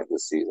some point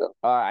this season.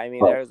 I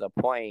mean, But there's a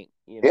point,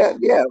 yeah,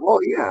 yeah, well,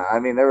 yeah. I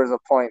mean, there was a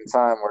point in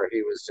time where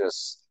he was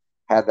just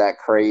had that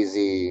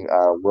crazy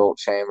Wilt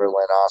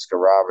Chamberlain, Oscar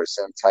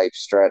Robertson type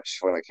stretch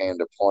when it came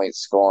to point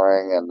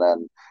scoring, and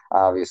then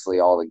obviously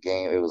all the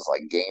game. It was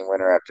like game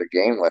winner after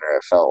game winner.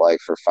 It felt like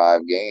for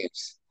 5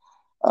 games.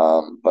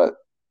 But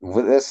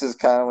this is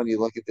kind of when you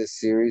look at this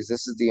series.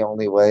 This is the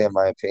only way, in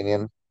my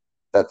opinion,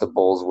 that the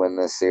Bulls win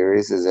this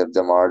series is if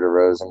DeMar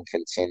DeRozan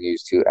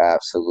continues to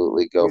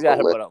absolutely go he's got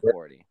to put up ballistic.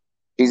 40.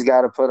 He's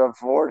got to put up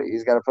 40.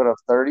 He's got to put up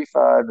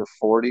 35 to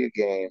 40 a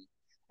game,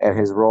 and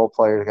his role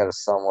players got to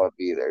somewhat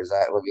be there.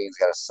 Zach Levine's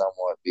got to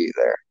somewhat be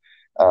there.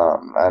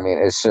 I mean,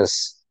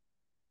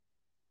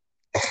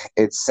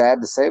 it's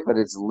sad to say, but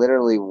it's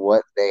literally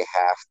what they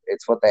have.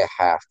 It's what they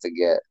have to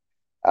get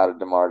out of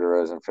DeMar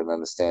DeRozan for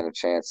them to stand a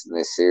chance in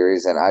this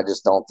series, and I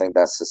just don't think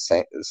that's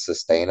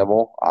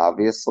sustainable.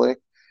 Obviously,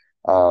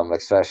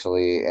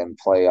 especially in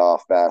playoff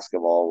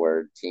basketball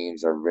where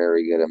teams are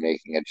very good at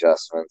making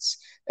adjustments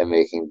and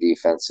making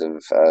defensive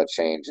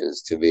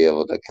changes to be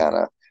able to kind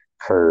of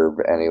curb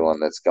anyone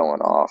that's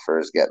going off or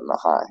is getting the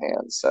hot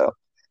hand. So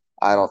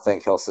I don't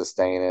think he'll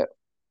sustain it.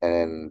 And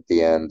in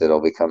the end,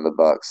 it'll become the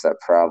Bucks that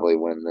probably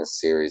win this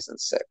series in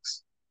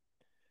 6.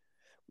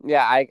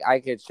 Yeah,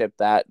 I could ship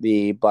that,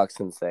 the Bucks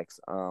in 6.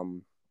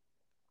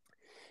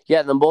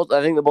 Yeah, the Bulls.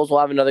 I think the Bulls will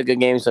have another good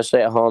game,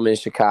 especially at home in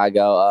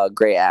Chicago.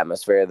 Great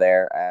atmosphere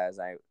there, as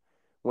I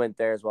went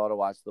there as well to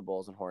watch the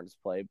Bulls and Hornets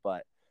play.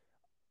 But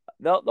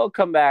they'll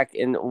come back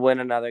and win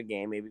another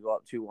game, maybe go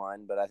up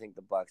 2-1. But I think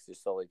the Bucks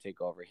just slowly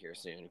take over here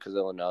soon because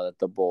they'll know that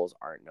the Bulls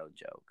aren't no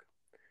joke.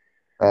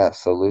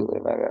 Absolutely,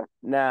 my guy.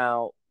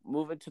 Now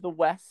moving to the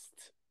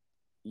West,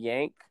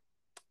 Yank.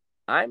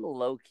 I'm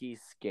low key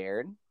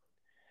scared.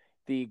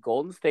 The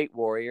Golden State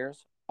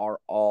Warriors are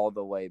all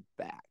the way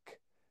back.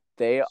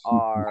 They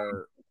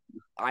are.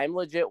 I'm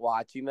legit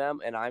watching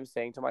them, and I'm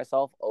saying to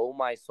myself, "Oh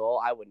my soul,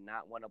 I would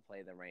not want to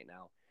play them right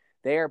now."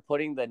 They are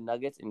putting the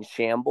Nuggets in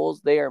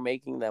shambles. They are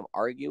making them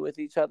argue with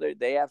each other.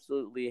 They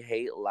absolutely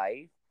hate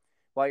life.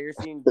 While you're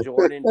seeing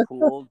Jordan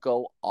Poole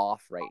go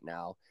off right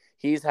now,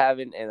 he's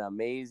having an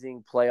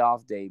amazing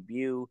playoff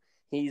debut.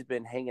 He's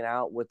been hanging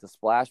out with the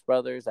Splash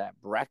Brothers at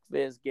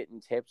breakfast,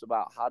 getting tips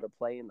about how to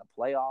play in the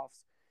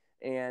playoffs,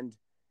 and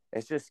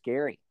it's just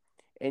scary.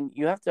 And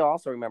you have to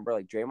also remember,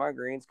 like, Draymond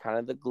Green's kind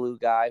of the glue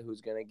guy who's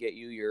going to get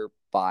you your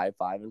 5,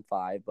 5, and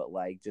 5, but,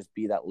 like, just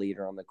be that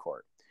leader on the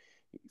court.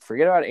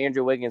 Forget about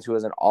Andrew Wiggins, who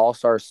is an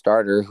all-star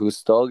starter, who's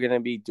still going to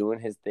be doing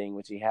his thing,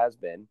 which he has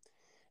been.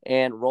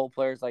 And role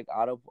players like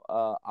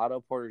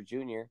Otto Porter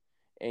Jr.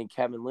 and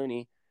Kevin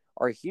Looney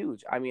are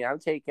huge. I mean, I'm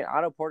taking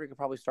Otto Porter could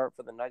probably start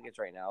for the Nuggets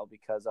right now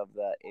because of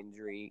the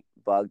injury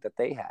bug that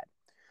they had.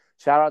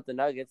 Shout out the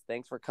Nuggets.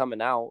 Thanks for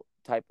coming out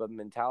type of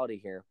mentality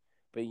here.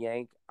 But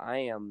Yank, I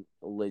am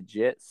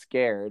legit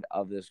scared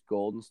of this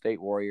Golden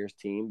State Warriors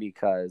team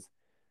because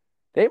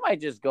they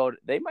might just go to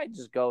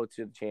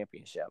the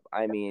championship.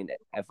 I mean,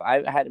 if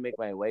I had to make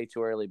my way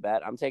too early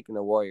bet, I'm taking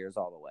the Warriors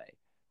all the way.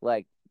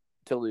 Like,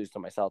 to lose to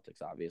my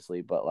Celtics,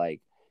 obviously, but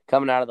like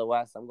coming out of the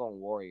West, I'm going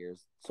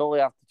Warriors solely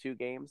off the 2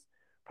 games.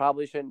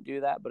 Probably shouldn't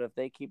do that, but if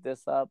they keep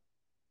this up,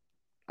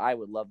 I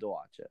would love to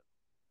watch it.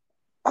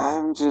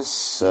 I'm just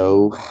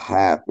so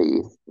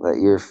happy that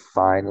you're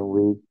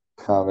finally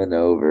coming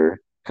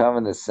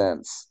to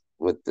sense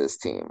with this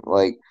team.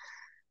 Like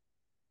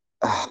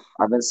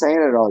I've been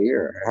saying it all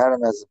year. I had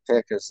them as a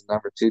pick as the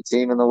number 2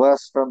 team in the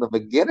West from the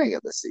beginning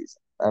of the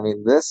season. I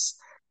mean, this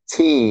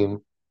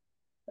team,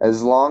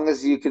 as long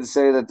as you can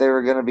say that they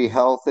were going to be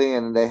healthy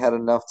and they had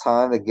enough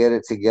time to get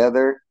it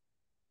together,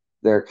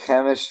 their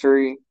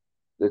chemistry,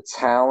 the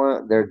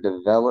talent, their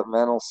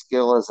developmental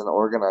skill as an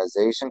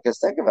organization. Because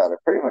think about it,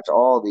 pretty much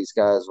all these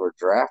guys were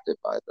drafted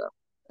by them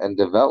and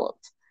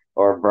developed,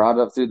 or brought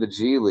up through the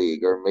G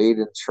League, or made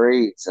in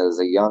trades as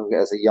a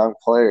young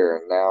player,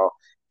 and now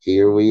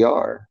here we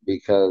are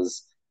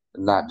because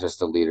not just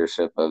the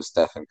leadership of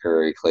Stephen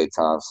Curry, Klay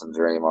Thompson,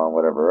 Draymond,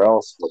 whatever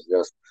else, but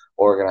just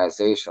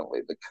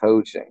organizationally, the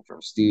coaching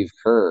from Steve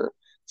Kerr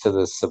to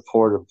the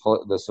supportive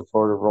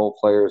role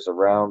players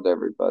around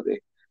everybody.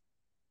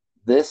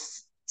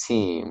 This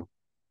team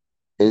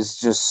is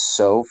just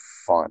so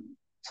fun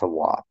to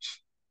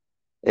watch.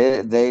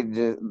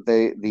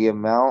 The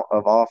amount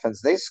of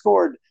offense they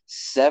scored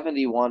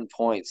 71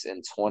 points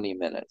in 20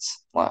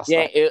 minutes last Yeah,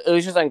 night. it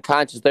was just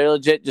unconscious. They're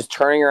legit just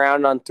turning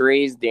around on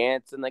threes,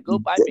 dancing like,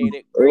 "Oop, I made it!"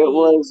 It Green.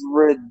 was Steph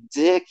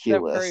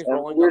ridiculous. Curry's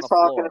rolling on the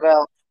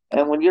floor.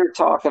 And when you're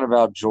talking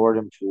about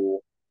Jordan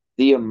Poole,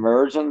 the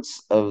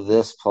emergence of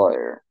this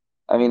player,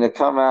 I mean, to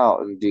come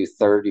out and do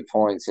 30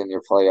 points in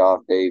your playoff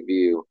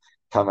debut,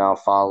 come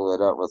out, follow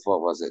it up with what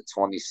was it,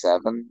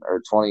 27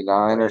 or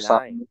 29 or 29.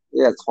 something?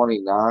 Yeah,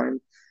 29.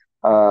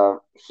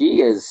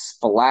 He is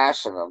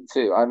splashing them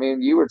too. I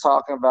mean, you were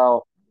talking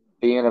about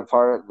being a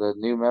part of the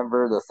new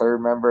member, the third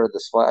member of the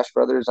Splash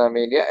Brothers. I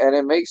mean, yeah, and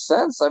it makes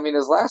sense. I mean,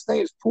 his last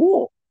name's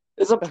Poole.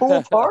 It's a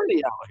pool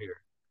party out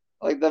here.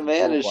 Like the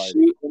man Pool is party.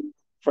 shooting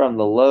from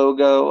the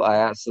logo. I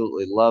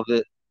absolutely love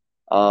it.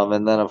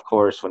 And then, of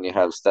course, when you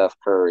have Steph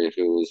Curry,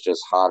 who is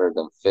just hotter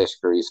than fish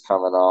grease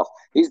coming off,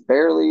 he's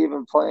barely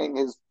even playing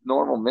his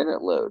normal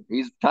minute load.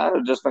 He's kind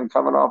of just been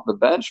coming off the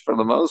bench for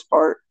the most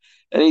part.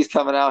 And he's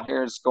coming out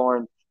here and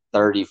scoring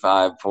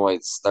 35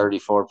 points,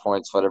 34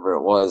 points, whatever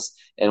it was,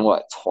 in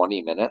what,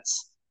 20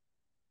 minutes?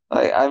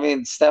 I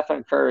mean,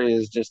 Stephen Curry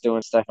is just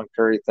doing Stephen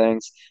Curry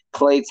things.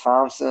 Klay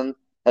Thompson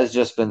has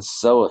just been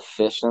so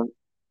efficient.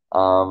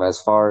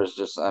 As far as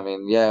just, I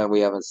mean, yeah, we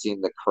haven't seen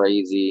the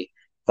crazy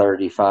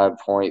 35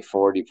 point,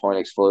 40 point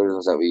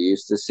explosions that we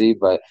used to see,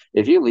 but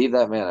if you leave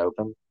that man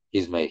open,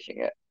 he's making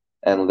it.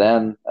 And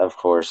then, of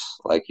course,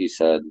 like you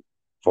said,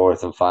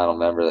 fourth and final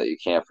member that you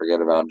can't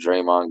forget about,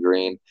 Draymond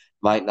Green.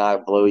 Might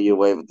not blow you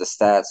away with the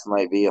stats,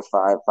 might be a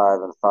 5, 5,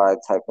 and 5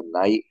 type of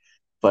night,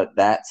 but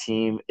that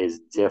team is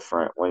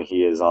different when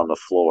he is on the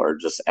floor.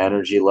 Just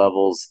energy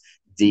levels,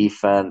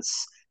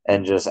 defense,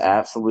 and just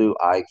absolute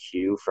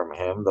IQ from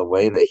him. The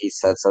way that he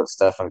sets up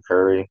Stephen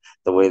Curry,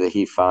 the way that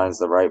he finds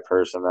the right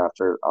person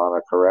after on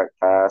a correct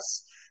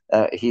pass.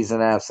 He's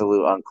an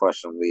absolute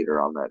unquestioned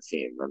leader on that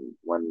team. And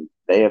when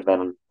they have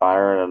been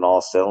firing on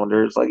all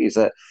cylinders, like you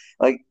said,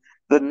 like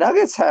the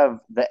Nuggets have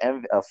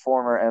a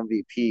former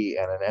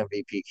MVP and an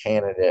MVP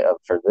candidate up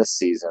for this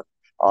season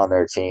on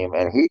their team,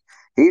 and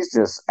he's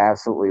just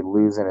absolutely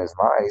losing his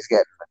mind. He's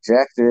getting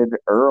ejected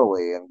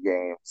early in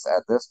games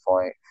at this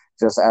point,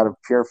 just out of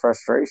pure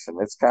frustration.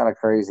 It's kind of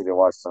crazy to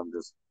watch them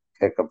just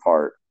pick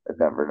apart the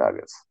Denver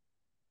Nuggets.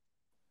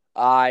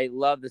 I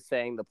love the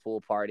saying the pool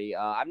party.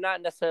 I'm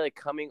not necessarily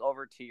coming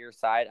over to your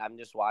side. I'm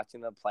just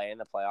watching them play in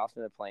the playoffs,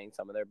 and they're playing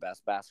some of their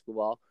best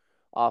basketball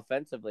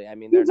offensively. I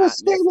mean, they're not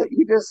missing.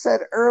 You just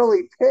said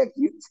early pick.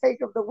 You take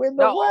them to win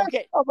the No, West.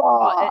 okay. Come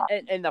on.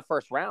 In the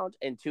first round,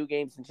 in 2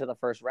 games into the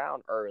first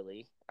round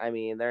early. I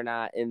mean, they're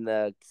not in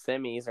the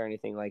semis or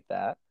anything like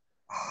that.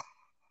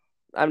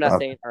 I'm not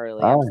Okay. saying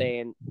early. All I'm right.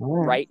 saying All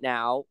right. right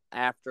now,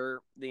 after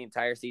the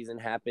entire season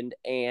happened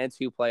and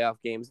 2 playoff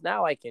games,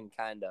 now I can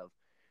kind of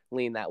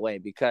lean that way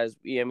because,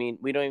 I mean,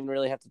 we don't even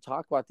really have to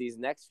talk about these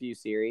next few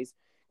series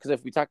because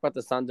if we talk about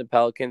the Suns and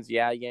Pelicans,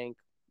 yeah, Yank,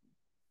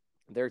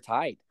 they're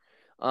tied.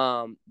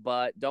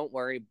 But don't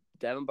worry,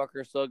 Devin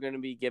Booker is still going to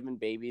be giving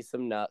babies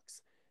some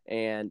nucks,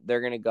 and they're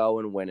going to go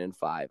and win in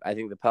 5. I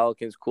think the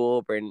Pelicans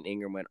cool. Brandon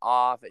Ingram went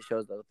off. It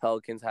shows that the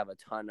Pelicans have a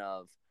ton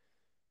of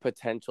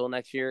potential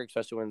next year,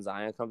 especially when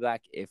Zion comes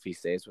back, if he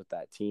stays with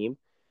that team.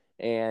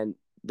 And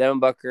Devin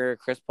Booker,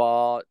 Chris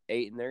Paul,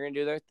 Ayton, they're going to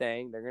do their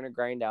thing. They're going to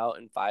grind out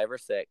in 5 or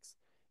 6.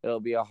 It'll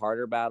be a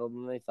harder battle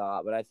than they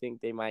thought, but I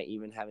think they might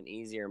even have an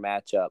easier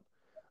matchup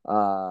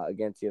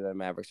against either the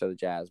Mavericks or the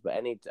Jazz. But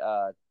any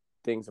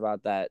things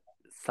about that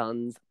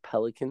Suns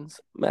Pelicans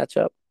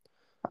matchup?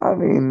 I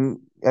mean,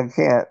 I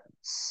can't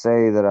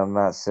say that I'm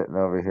not sitting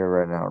over here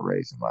right now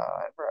raising my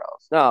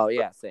eyebrows. Oh,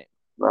 yeah, same.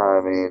 I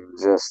mean,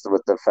 just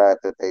with the fact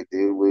that they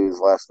do lose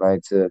last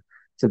night to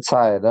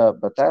tie it up,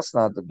 but that's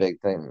not the big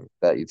thing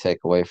that you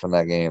take away from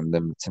that game.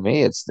 To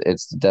me, it's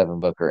the Devin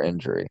Booker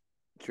injury,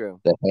 True.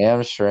 the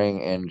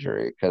hamstring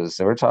injury, because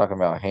we're talking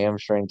about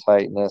hamstring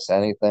tightness,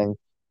 anything.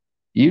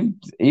 You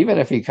even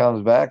if he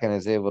comes back and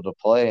is able to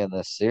play in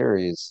this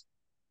series,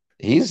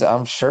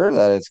 I'm sure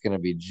that it's going to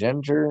be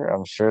ginger.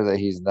 I'm sure that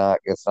it's not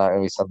going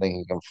to be something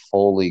he can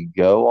fully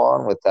go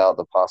on without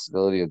the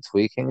possibility of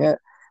tweaking it.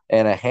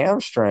 And a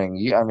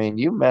hamstring, I mean,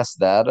 you mess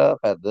that up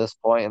at this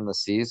point in the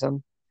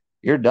season,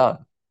 you're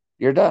done.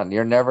 You're done.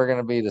 You're never going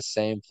to be the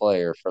same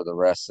player for the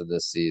rest of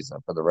this season,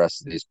 for the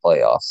rest of these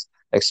playoffs,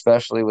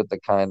 especially with the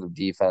kind of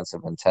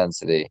defensive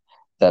intensity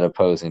that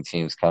opposing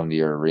teams come to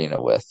your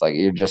arena with. Like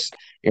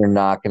you're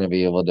not going to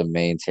be able to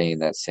maintain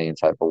that same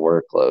type of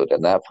workload.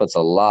 And that puts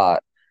a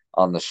lot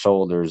on the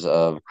shoulders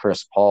of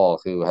Chris Paul,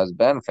 who has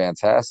been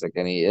fantastic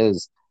and he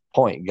is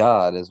point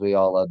God, as we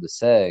all love to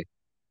say.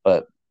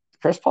 But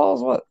Chris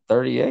Paul's what,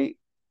 38?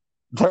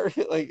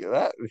 30, like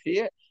that.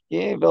 He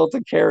ain't built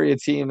to carry a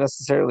team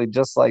necessarily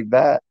just like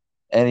that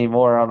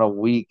anymore on a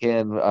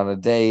weekend, on a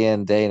day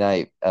in, day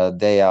night,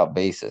 day out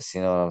basis.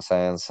 You know what I'm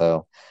saying?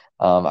 So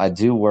I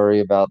do worry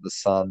about the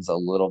Suns a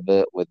little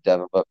bit with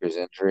Devin Booker's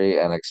injury,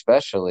 and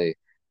especially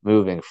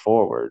moving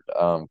forward,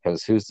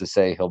 because who's to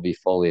say he'll be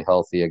fully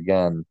healthy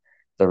again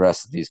the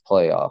rest of these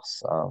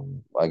playoffs?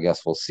 I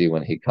guess we'll see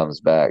when he comes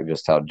back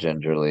just how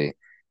gingerly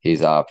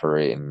he's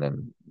operating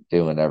and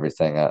doing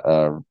everything,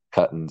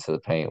 cutting to the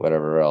paint,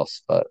 whatever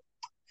else. But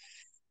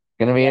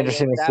gonna be Yeah,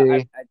 interesting to that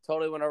see. I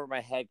totally went over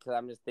my head because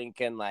I'm just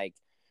thinking like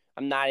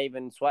I'm not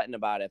even sweating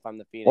about it if I'm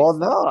the Well, Phoenix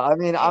no, Suns. I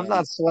mean I'm And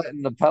not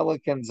sweating the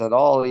Pelicans at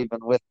all, even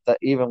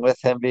with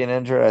him being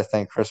injured. I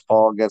think Chris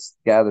Paul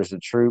gathers the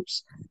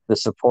troops, the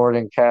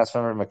supporting cast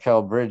member,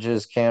 Mikal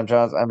Bridges, Cam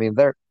Johnson. I mean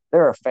they're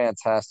a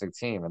fantastic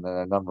team, and they're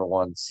the number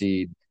one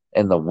seed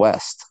in the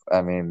West.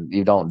 I mean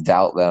you don't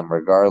doubt them,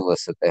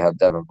 regardless if they have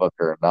Devin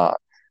Booker or not.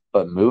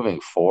 But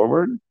moving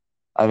forward,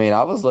 I mean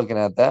I was looking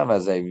at them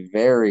as a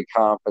very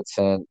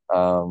competent,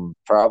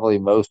 probably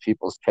most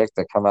people's pick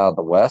to come out of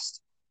the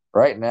West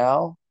right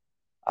now.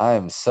 I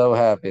am so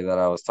happy that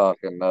I was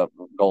talking up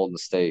Golden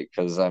State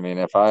because I mean,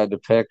 if I had to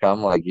pick,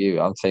 I'm like you.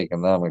 I'm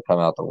taking them and come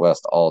out the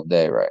West all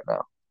day right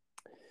now.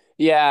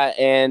 yeah,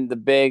 and the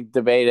big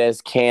debate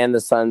is can the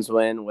Suns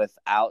win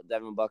without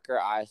Devin Booker?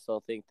 I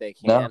still think they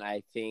No, can.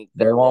 I think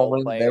they their won't role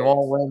win. They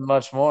won't players. win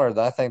much more.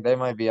 I think they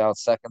might be out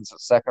second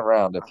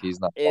round if he's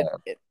not If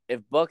playing. if,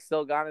 if Book's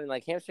still gone and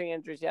like hamstring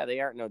injuries, yeah, they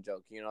aren't no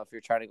joke. You know, if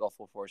you're trying to go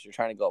full force, you're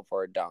trying to go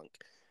for a dunk.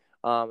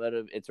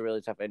 It's a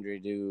really tough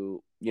injury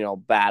to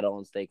battle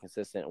and stay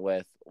consistent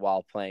with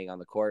while playing on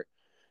the court.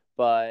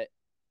 But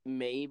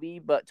maybe.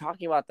 But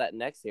talking about that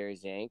next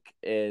series, Yank,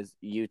 is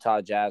Utah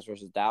Jazz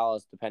versus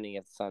Dallas. Depending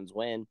if the Suns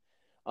win,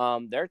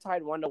 they're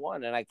tied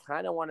 1-1, and I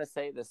kind of want to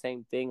say the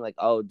same thing. Like,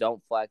 oh,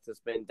 don't flex.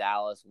 It's been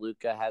Dallas.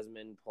 Luka hasn't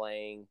been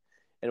playing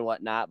and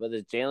whatnot, but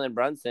this Jalen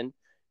Brunson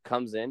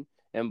comes in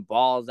and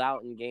balls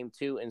out in game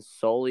two and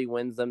solely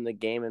wins them the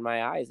game in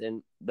my eyes.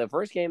 And the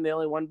first game, they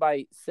only won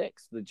by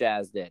 6. The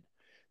Jazz did.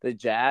 The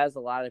Jazz,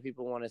 a lot of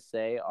people want to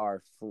say,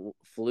 are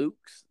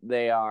flukes.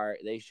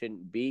 They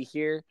shouldn't be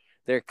here.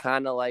 They're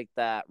kind of like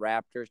that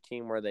Raptors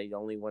team where they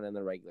only win in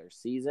the regular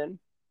season.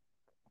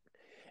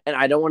 And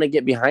I don't want to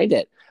get behind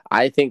it.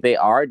 I think they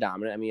are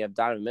dominant. I mean, you have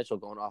Donovan Mitchell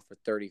going off for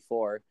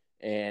 34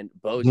 and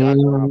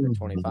Bojan going off for Mm.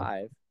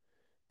 25.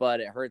 But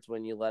it hurts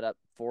when you let up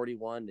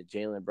 41 to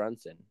Jalen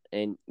Brunson.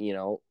 And,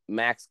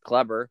 Maxi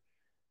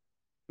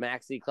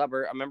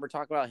Kleber. I remember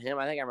talking about him.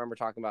 I think I remember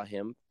talking about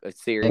him Yeah, a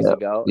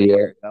yeah,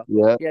 year ago.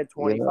 yeah, He had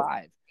yeah.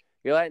 25.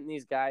 You're letting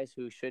these guys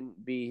who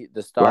shouldn't be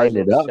the stars Lighten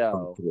of it the up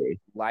from show three.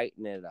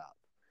 lighten it up.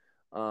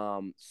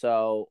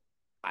 So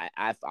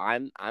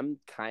I'm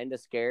kind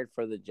of scared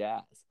for the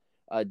Jazz.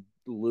 A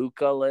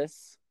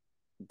Luka-less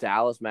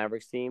Dallas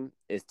Mavericks team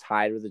is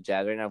tied with the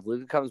Jazz right now. If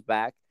Luka comes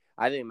back,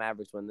 I think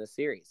Mavericks win this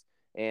series,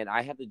 and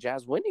I have the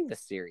Jazz winning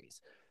this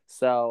series.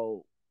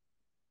 So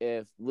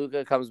if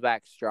Luka comes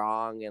back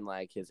strong and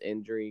like his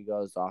injury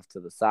goes off to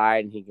the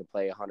side and he can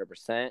play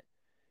 100%,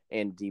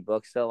 and D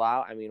Book still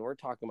out, I mean, we're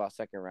talking about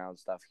second round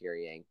stuff here,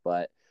 Yank.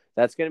 But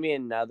that's going to be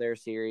another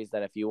series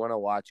that if you want to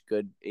watch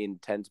good,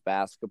 intense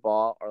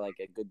basketball or like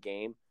a good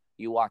game,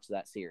 you watch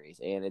that series.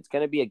 And it's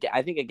going to be,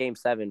 I think, a game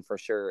 7 for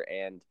sure.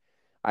 And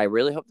I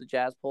really hope the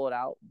Jazz pull it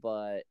out,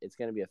 but it's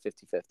going to be a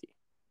 50-50.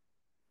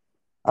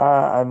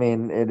 I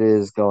mean, it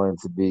is going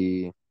to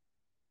be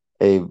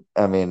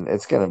I mean,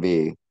 it's going to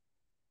be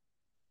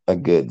a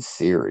good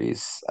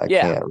series. I Yeah,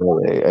 can't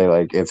really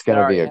like it's it going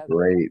to be already a has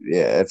been. great,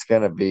 yeah, it's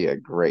going to be a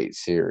great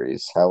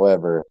series.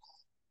 However,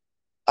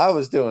 I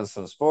was doing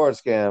some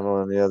sports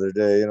gambling the other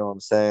day, you know what I'm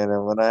saying?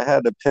 And when I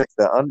had to pick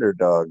the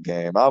underdog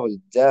game, I was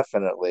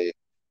definitely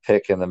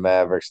picking the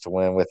Mavericks to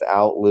win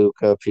without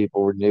Luca.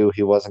 People knew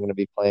he wasn't going to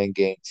be playing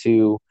game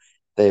 2.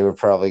 They were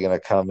probably going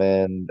to come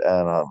in,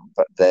 and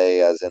but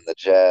they, as in the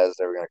Jazz,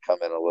 they were going to come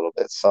in a little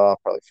bit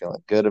soft, probably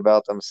feeling good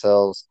about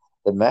themselves.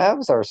 The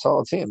Mavs are a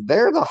solid team.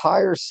 They're the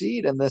higher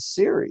seed in this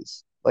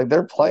series. Like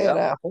they're playing Yep.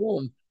 at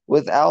home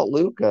without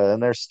Luca,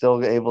 and they're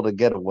still able to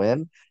get a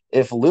win.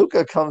 If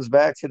Luca comes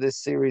back to this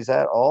series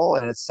at all,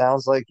 and it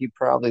sounds like he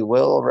probably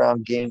will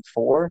around game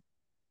 4,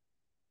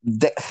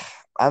 they,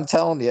 I'm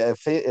telling you,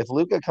 if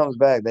Luca comes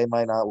back, they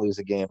might not lose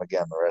a game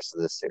again the rest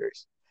of this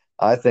series.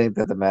 I think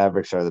that the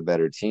Mavericks are the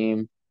better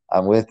team.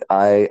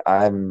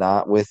 I'm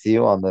not with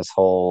you on this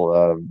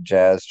whole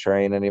Jazz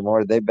train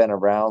anymore. They've been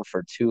around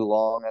for too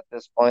long at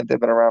this point. They've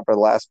been around for the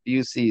last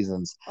few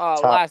seasons.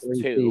 Top Last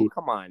three two. seed.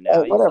 Come on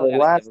now. You Whatever. still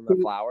got to give them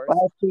the flowers.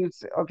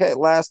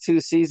 Last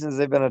two seasons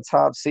they've been a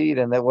top seed,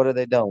 and then what have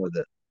they done with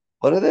it?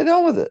 What have they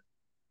done with it?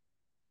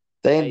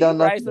 They ain't Hey, you done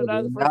probably nothing still with got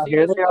it. the And first now seed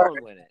as well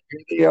and win it.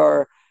 here they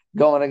are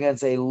going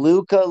against a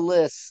Luca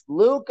list.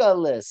 Luca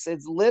list.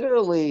 It's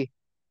literally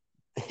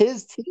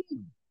his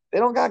team. They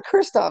don't got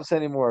Kristaps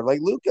anymore. Like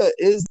Luca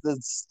is the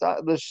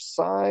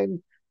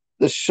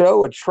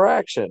show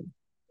attraction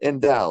in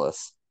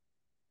Dallas,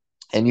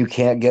 and you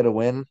can't get a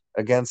win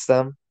against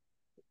them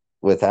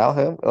without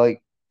him.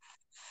 Like,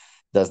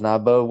 does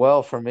not bode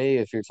well for me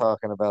if you're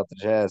talking about the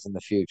Jazz in the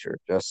future.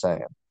 Just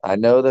saying. I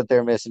know that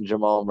they're missing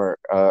Jamal Murray.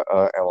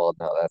 Well,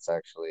 no, that's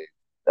actually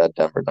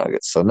Denver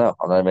Nuggets. So no,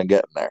 I'm not even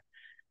getting there.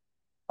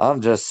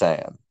 I'm just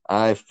saying.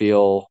 I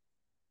feel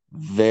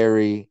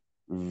very,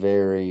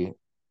 very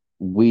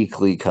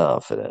weakly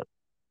confident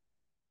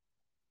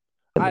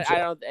in the I Jazz.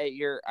 don't.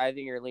 I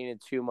think you're leaning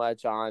too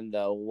much on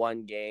the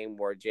one game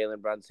where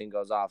Jalen Brunson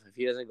goes off. If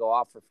he doesn't go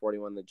off for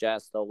 41, the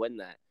Jazz still win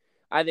that.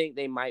 I think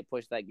they might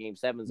push that game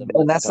sevens if And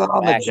Luka that's not comes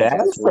on the back and Jazz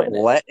starts for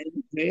winning.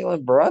 letting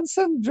Jalen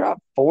Brunson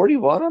drop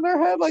 41 on their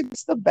head. Like,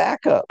 it's the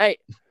backup. Hey,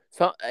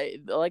 so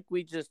like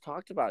we just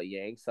talked about,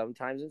 Yank.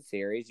 Sometimes in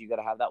series, you got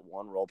to have that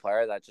one role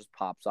player that just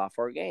pops off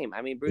for a game.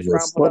 I mean, Bruce Brown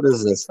put What up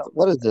is 20 this? something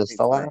What is this? The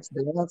tonight. last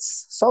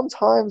dance?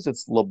 Sometimes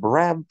it's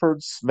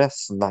LeBramford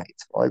Smith's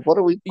night. Like, what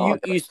are we You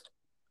talking you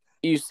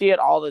you see it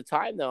all the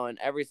time though in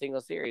every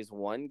single series.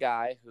 One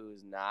guy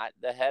who's not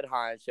the head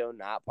honcho,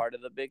 not part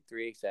of the big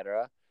three,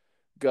 etc.,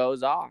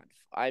 goes off.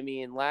 I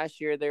mean, last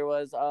year there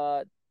was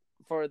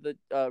for the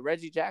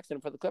Reggie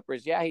Jackson for the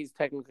Clippers. Yeah, he's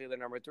technically the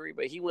number three,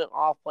 but he went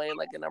off playing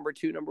like a number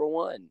two, number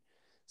one.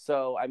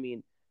 So I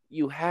mean,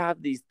 you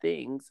have these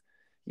things,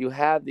 you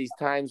have these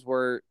times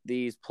where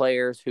these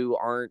players who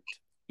aren't,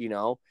 you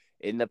know,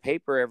 in the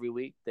paper every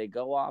week, they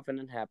go off and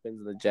it happens,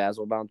 and the Jazz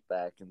will bounce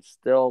back and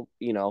still,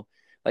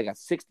 like a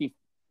 60-40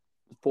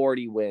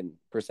 win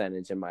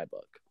percentage in my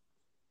book.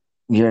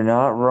 You're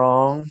not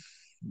wrong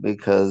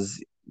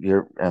because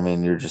you're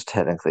just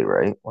technically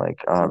right. Like,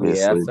 Yes,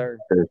 obviously, sir.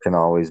 there can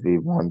always be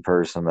one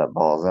person that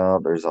balls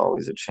out. There's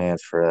always a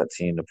chance for that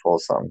team to pull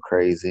something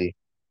crazy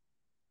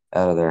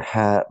out of their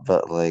hat.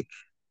 But, like,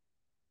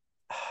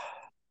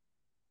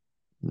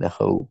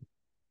 no,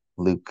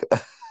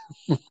 Luca.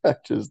 I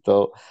just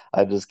don't,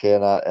 I just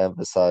cannot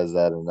emphasize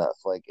that enough.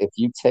 Like,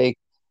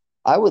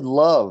 I would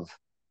love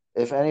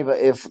if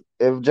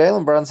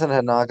Jalen Brunson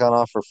had not gone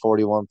off for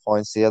 41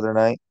 points the other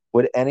night,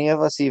 would any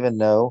of us even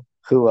know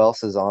who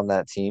else is on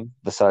that team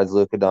besides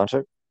Luka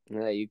Doncic?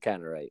 Yeah, you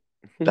kind of right.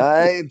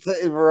 Right.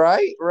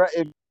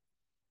 If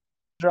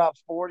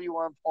dropped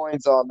 41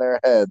 points on their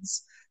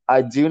heads,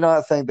 I do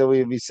not think that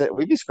we'd be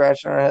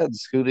scratching our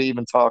heads who to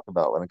even talk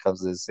about when it comes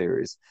to this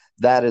series.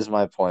 That is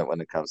my point when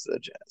it comes to the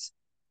Jazz.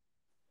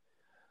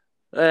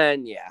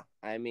 And yeah,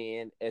 I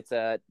mean, it's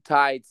a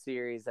tied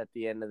series at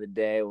the end of the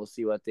day. We'll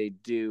see what they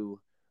do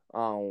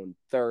on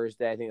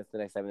Thursday. I think it's the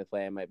next time they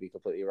play. I might be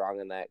completely wrong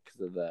on that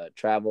because of the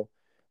travel.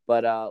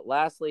 But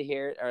lastly,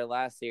 here, our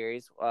last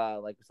series,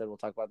 like we said, we'll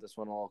talk about this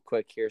one a little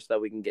quick here so that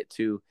we can get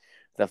to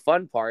the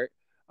fun part.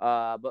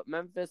 But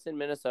Memphis and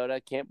Minnesota,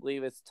 can't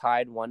believe it's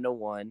tied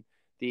 1-1.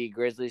 The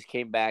Grizzlies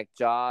came back.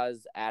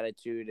 Jaws'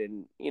 attitude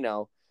and,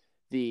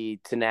 the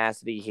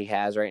tenacity he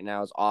has right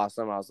now is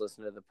awesome. I was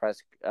listening to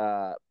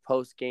the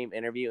post game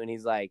interview, and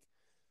he's like,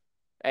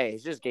 "Hey,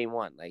 it's just game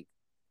one. Like,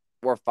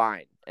 we're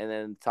fine." And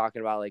then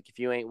talking about like, if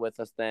you ain't with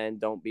us, then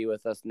don't be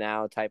with us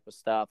now, type of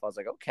stuff. I was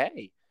like,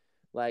 okay,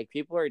 like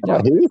people are Well,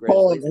 down with the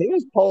Grizzlies. he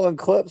was pulling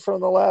clips from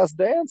the last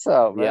dance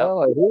out, Yep. man.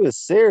 Like, he was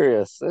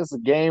serious. This is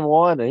game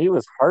one, and he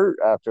was hurt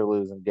after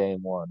losing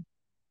game one.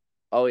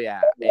 Oh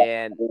yeah,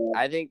 and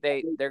I think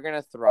they're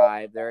gonna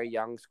thrive. They're a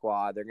young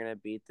squad. They're gonna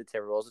beat the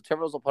Timberwolves. The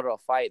Timberwolves will put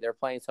up a fight. They're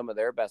playing some of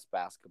their best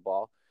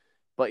basketball,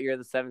 but you're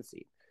the seventh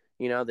seed.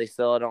 They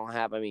still don't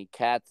have. I mean,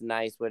 Cat's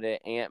nice with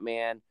it.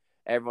 Ant-Man,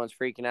 everyone's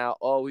freaking out.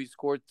 Oh, he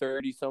scored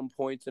 30 some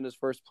points in his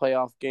first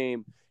playoff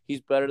game.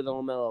 He's better than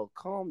LaMelo.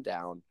 Calm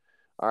down.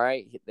 All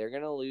right, they're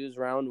gonna lose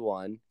round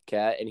one,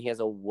 Cat, and he has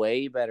a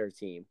way better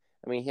team.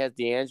 I mean, he has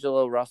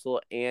D'Angelo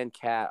Russell and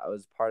Cat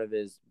as part of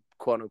his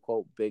quote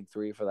unquote big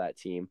three for that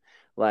team.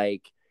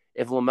 Like,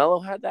 if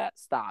LaMelo had that,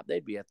 stop.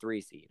 They'd be a 3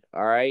 seed.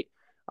 All right.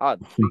 I'll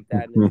speak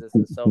that in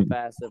existence so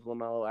fast if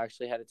LaMelo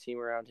actually had a team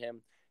around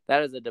him.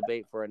 That is a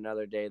debate for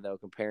another day, though,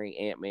 comparing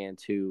Ant-Man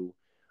to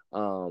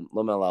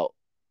LaMelo.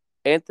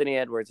 Anthony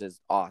Edwards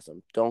is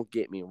awesome. Don't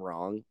get me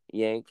wrong,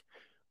 Yank.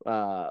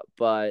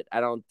 But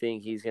I don't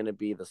think he's going to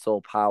be the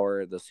sole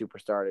power, the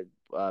superstar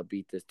to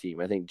beat this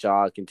team. I think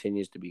Jaw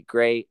continues to be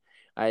great.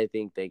 I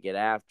think they get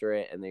after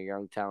it, and their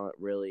young talent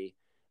really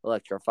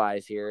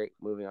electrifies here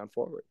moving on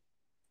forward.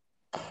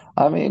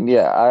 I mean,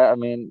 yeah, I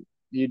mean,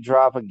 you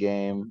drop a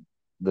game,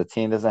 the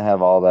team doesn't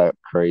have all that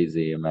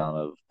crazy amount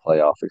of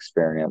playoff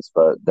experience,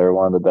 but they're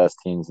one of the best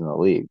teams in the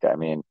league. I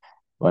mean,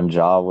 when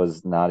Ja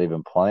was not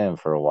even playing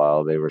for a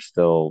while, they were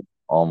still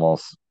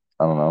almost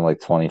I don't know, like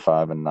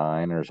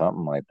 25-9 or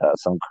something like that.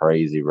 Some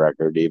crazy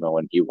record, even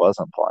when he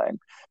wasn't playing.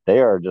 They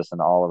are just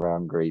an all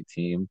around great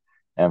team.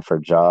 And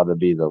for Ja to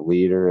be the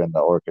leader and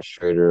the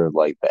orchestrator of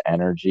like the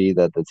energy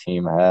that the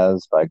team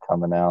has by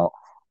coming out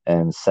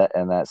and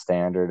setting that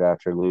standard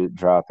after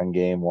dropping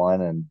game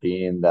 1 and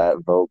being that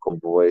vocal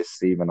voice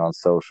even on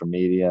social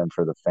media and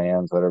for the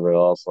fans, whatever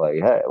else, like,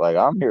 hey, like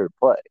I'm here to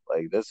play.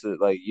 Like this is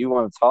like you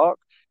want to talk,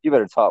 you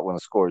better talk when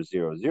the score is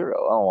 0-0. I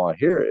don't want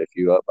to hear it if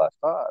you up by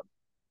 5.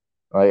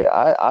 Like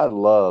I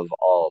love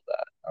all of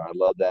that. I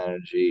love the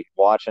energy.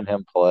 Watching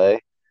him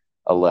play,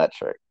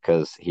 electric,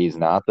 because he's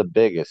not the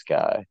biggest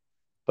guy,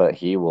 but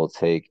he will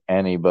take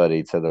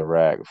anybody to the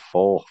rack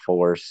full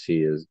force.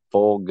 He is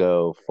full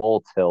go,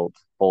 full tilt,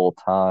 full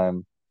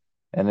time,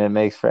 and it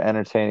makes for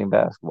entertaining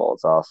basketball.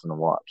 It's awesome to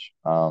watch.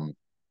 I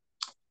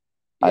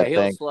Yeah,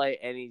 he'll think. slay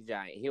any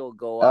giant. He'll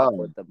go off Oh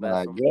with the best my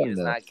of them. He does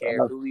goodness. not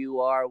care who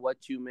you are, what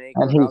you make,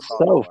 And or how he's tall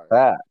you so are.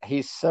 fast.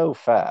 He's so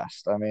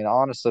fast. I mean,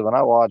 honestly, when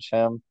I watch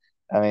him,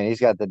 I mean, he's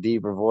got the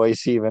deeper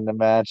voice even to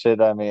match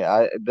it. I mean,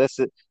 I this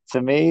is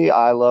to me,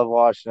 I love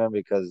watching him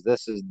because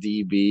this is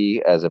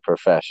DB as a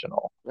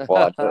professional.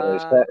 Watch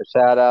it.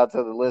 Shout out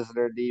to the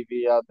listener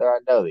DB out there. I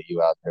know that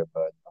you out there,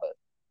 but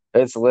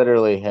it's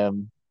literally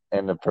him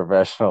in the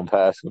Professional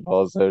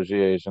Basketball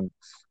Association.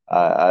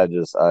 I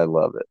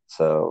love it.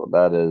 So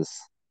that is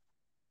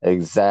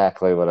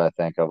exactly what I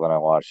think of when I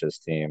watch this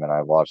team, and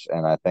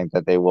I think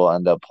that they will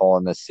end up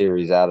pulling this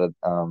series out.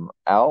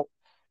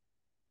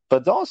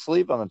 But don't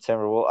sleep on the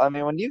Timberwolves. I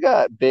mean, when you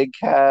got Big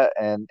Cat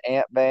and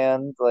Ant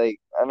Man, like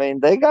I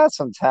mean, they got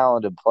some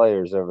talented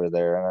players over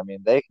there, and I mean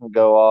they can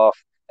go off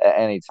at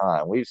any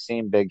time. We've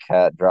seen Big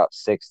Cat drop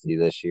 60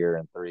 this year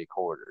in 3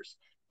 quarters.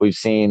 We've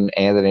seen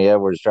Anthony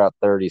Edwards drop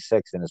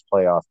 36 in his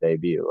playoff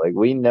debut. Like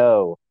we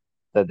know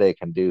that they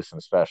can do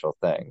some special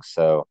things.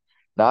 So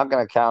not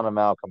going to count them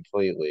out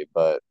completely,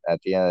 but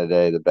at the end of the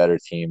day, the better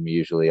team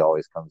usually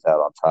always comes out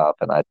on top,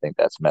 and I think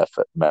that's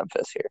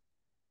Memphis here.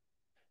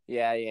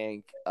 Yeah,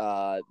 Yank.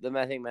 I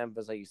think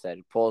Memphis, like you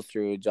said, pulls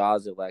through.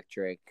 Jaws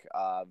electric.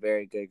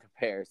 Very good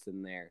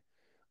comparison there.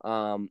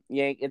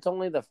 Yank, it's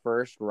only the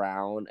first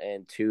round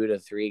and 2 to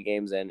 3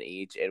 games in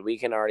each, and we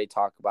can already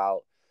talk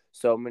about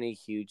so many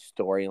huge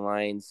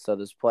storylines. So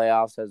this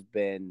playoffs has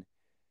been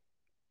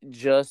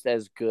just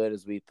as good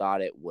as we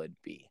thought it would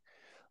be.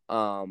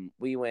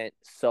 We went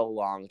so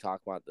long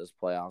talking about this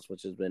playoffs,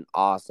 which has been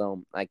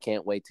awesome. I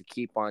can't wait to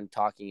keep on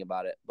talking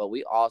about it. But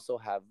we also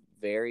have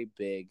very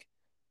big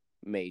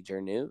major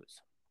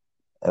news.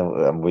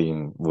 And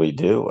we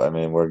do. I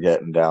mean, we're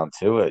getting down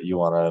to it. You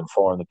want to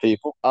inform the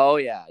people? Oh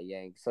yeah,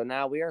 Yank. So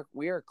now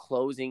we are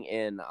closing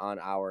in on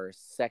our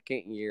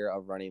second year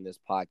of running this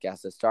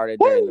podcast. It started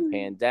during the Woo!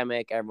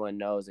 pandemic. Everyone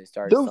knows they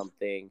started Deuce.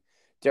 something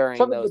during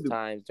Something to those do.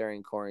 times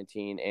during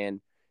quarantine,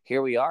 and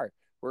here we are.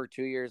 We're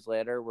 2 years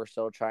later. We're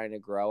still trying to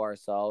grow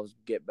ourselves,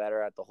 get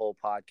better at the whole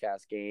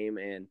podcast game,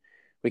 and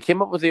we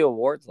came up with the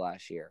awards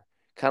last year.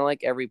 Kind of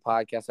like every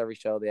podcast, every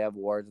show, they have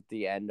awards at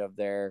the end of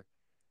their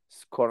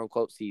quote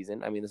unquote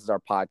season. I mean, this is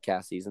our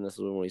podcast season. This is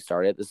when we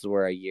started. This is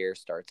where a year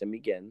starts and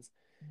begins.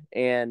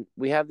 And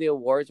we have the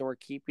awards, and we're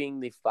keeping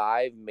the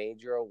 5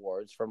 major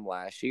awards from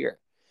last year.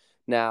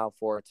 Now,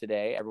 for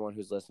today, everyone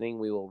who's listening,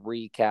 we will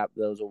recap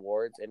those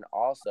awards and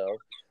also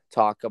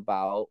talk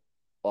about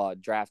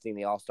drafting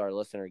the All Star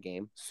Listener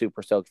Game.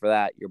 Super stoked for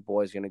that. Your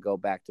boy's going to go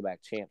back to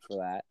back champs for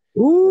that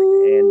and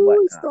Ooh,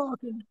 whatnot.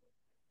 stalking.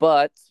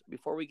 But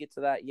before we get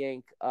to that,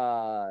 Yank,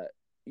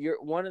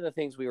 you're one of the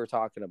things we were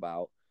talking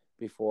about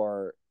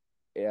before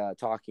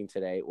talking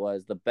today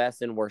was the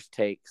best and worst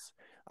takes.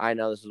 I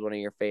know this is one of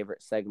your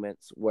favorite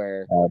segments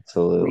where we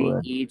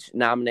Absolutely. each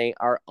nominate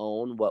our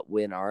own, what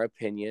in our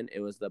opinion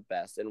it was the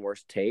best and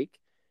worst take,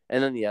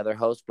 and then the other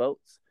host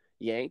votes.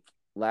 Yank,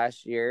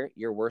 last year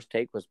your worst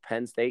take was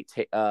Penn State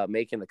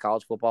making the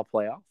college football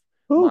playoff.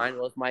 Mine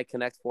Oof. was my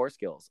Connect Four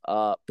skills.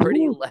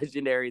 Pretty Oof.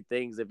 legendary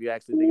things if you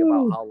actually think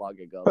about Ooh. how long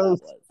ago that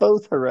Both was.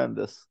 both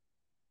horrendous.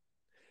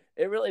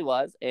 It really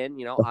was, and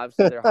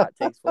obviously they're hot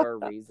takes for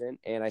a reason.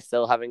 And I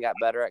still haven't got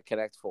better at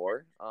Connect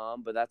Four,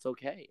 but that's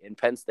okay. And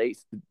Penn State,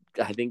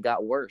 I think,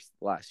 got worse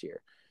last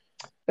year.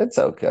 It's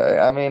okay.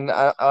 I mean,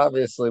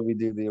 obviously, we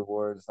do the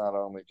awards not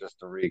only just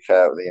to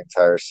recap the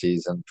entire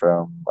season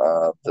from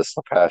this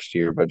past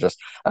year, but just,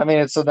 I mean,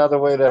 it's another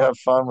way to have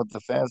fun with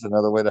the fans,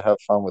 another way to have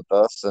fun with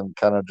us, and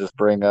kind of just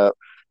bring up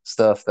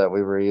stuff that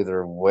we were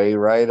either way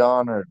right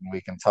on, or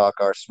we can talk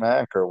our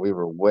smack, or we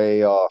were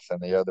way off,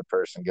 and the other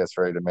person gets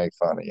ready to make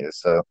fun of you.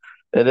 So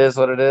it is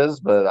what it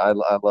is, but I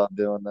love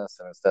doing this,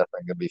 and it's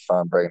definitely going to be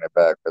fun bringing it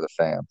back for the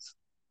fans.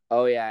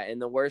 Oh yeah,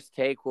 and the worst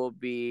take will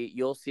be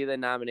you'll see the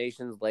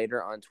nominations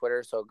later on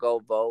Twitter. So go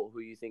vote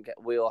who you think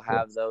we'll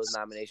have those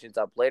nominations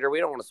up later. We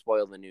don't want to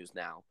spoil the news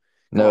now.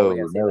 Come on, we No,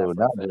 gotta save no, that for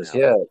the not just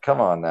finale. yet.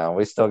 Come on now.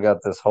 We still got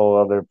this whole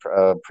other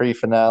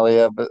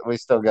pre-finale but we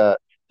still got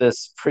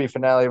this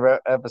pre-finale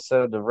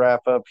episode to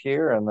wrap up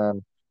here, and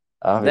then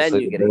Then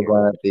obviously you the get to big hear.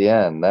 one at the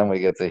end. Then we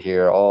get to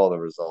hear all the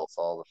results,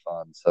 all the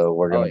fun. So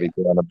we're going Oh to be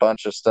yeah. doing a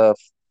bunch of stuff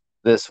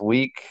this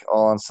week,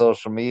 all on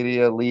social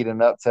media,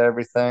 leading up to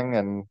everything,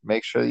 and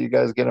make sure you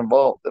guys get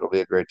involved. It'll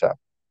be a great time.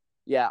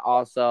 Yeah,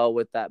 also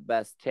with that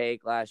best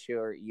take last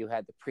year, you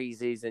had the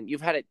preseason.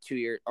 You've had it 2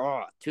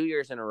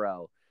 years in a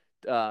row,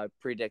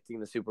 predicting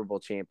the Super Bowl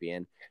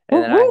champion.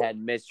 And then I had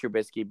Mitch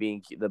Trubisky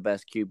being the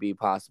best QB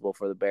possible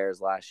for the Bears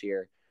last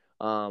year.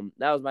 That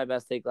was my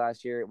best take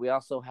last year. We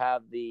also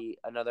have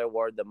another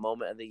award, the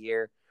Moment of the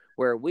Year,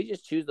 where we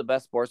just choose the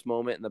best sports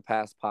moment in the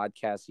past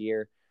podcast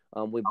year.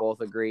 We both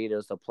agreed it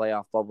was a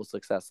playoff bubble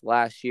success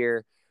last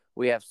year.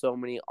 We have so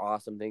many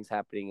awesome things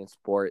happening in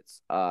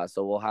sports.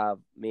 So we'll have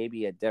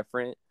maybe a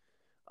different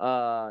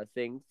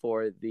thing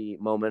for the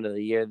Moment of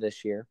the Year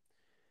this year.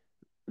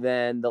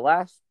 Then the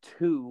last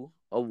two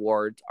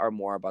awards are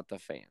more about the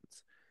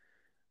fans.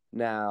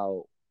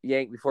 Now,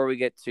 Yank, before we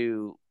get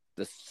to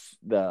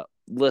the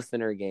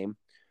listener game,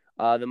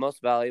 the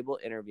most valuable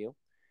interview.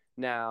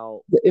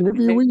 Now, The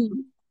interviewee.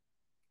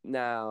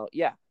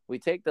 we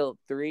take the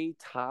 3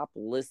 top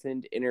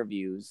listened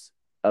interviews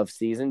of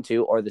season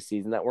 2 or the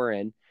season that we're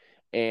in,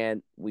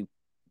 and we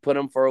put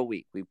them for a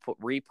week. We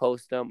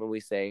repost them and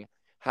we say,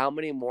 how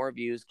many more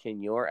views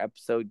can your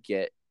episode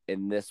get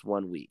in this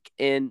 1 week?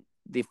 In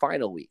the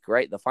final week,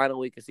 right? The final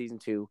week of season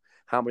 2,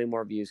 how many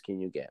more views can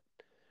you get?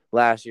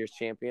 Last year's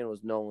champion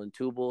was Nolan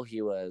Tubel.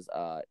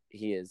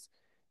 He has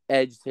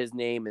edged his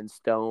name in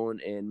stone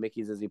in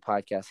Mickey's Izzy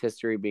podcast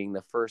history, being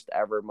the first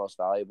ever most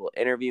valuable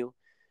interview.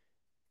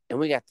 And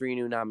we got 3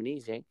 new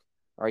nominees, Hank.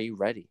 Are you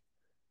ready?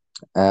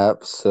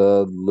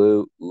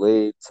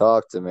 Absolutely.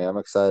 Talk to me. I'm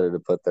excited to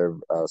put their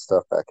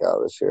stuff back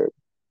out this year.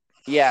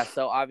 Yeah,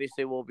 so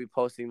obviously we'll be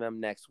posting them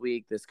next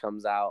week. This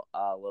comes out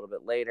a little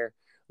bit later.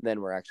 Then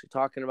we're actually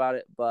talking about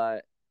it.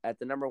 But at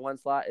the number 1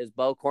 slot is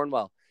Bo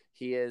Cornwell.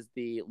 He is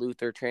the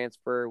Luther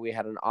transfer. We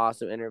had an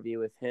awesome interview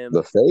with him.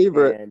 The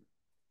favorite. And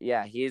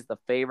yeah, he's the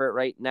favorite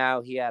right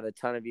now. He had a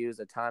ton of views,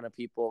 a ton of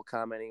people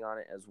commenting on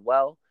it as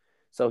well.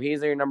 So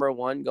he's your number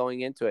 1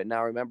 going into it.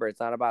 Now, remember, it's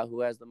not about who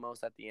has the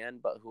most at the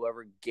end, but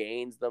whoever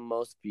gains the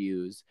most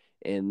views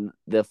in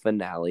the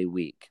finale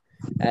week.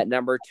 At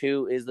number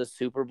 2 is the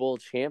Super Bowl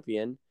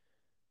champion,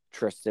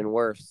 Tristan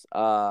Wirfs.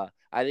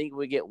 I think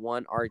we get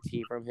 1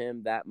 RT from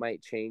him. That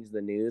might change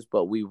the news,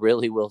 but we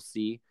really will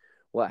see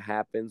what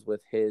happens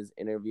with his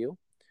interview.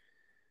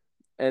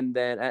 And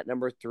then at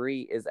number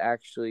 3 is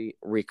actually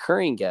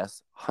recurring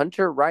guest,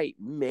 Hunter Wright.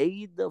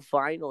 Made the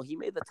final. He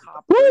made the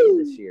top 3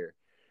 this year.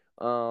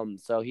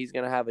 So he's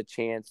going to have a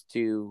chance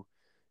to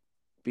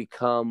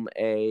become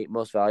a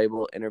most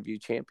valuable interview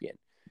champion.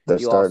 They're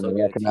You starting also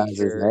to get a recognize his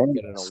t-shirt, name.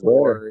 get an I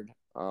swear.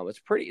 award.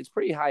 It's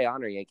pretty high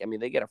honor, Yank. I mean,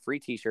 they get a free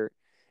t-shirt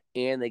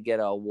and they get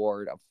an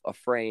award, a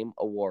frame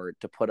award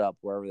to put up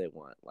wherever they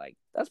want. Like,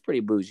 that's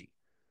pretty bougie.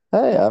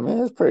 Hey, I mean,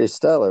 it's pretty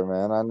stellar,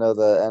 man. I know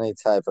that any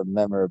type of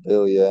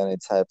memorabilia, any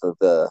type of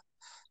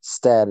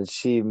stat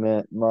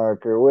achievement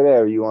marker,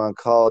 whatever you want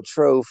to call it,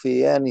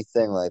 trophy,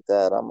 anything like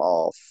that, I'm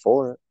all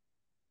for it.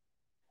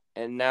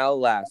 And now,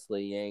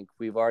 lastly, Yank,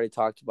 we've already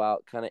talked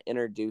about kind of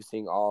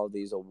introducing all of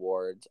these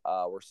awards.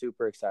 We're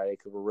super excited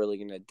because we're really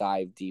going to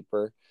dive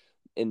deeper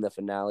in the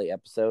finale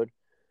episode.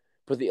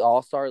 But the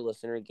All-Star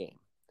Listener Game.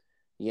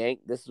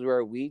 Yank, this is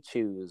where we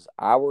choose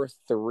our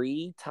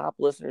 3 top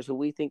listeners who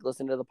we think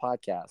listen to the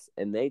podcast.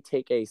 And they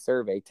take a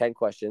survey, 10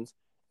 questions.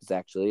 It's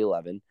actually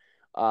 11.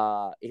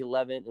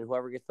 11, and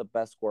whoever gets the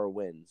best score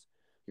wins.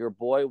 Your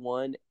boy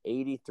won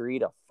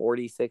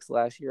 83-46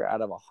 last year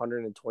out of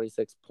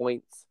 126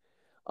 points.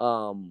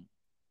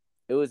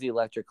 It was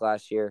electric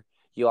last year.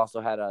 You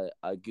also had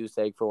a goose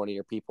egg for one of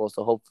your people,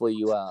 so hopefully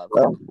you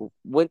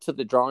went to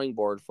the drawing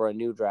board for a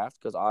new draft,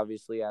 because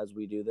obviously as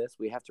we do this,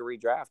 we have to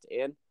redraft,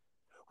 and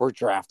we're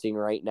drafting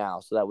right now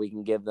so that we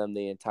can give them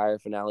the entire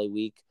finale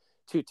week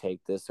to take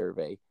this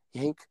survey.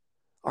 Yank,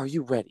 are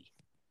you ready?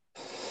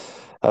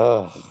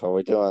 Oh,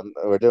 we're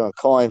doing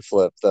coin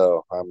flip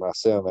though, I'm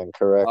assuming,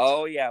 correct?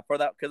 Oh yeah,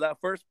 because that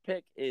first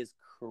pick is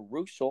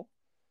crucial.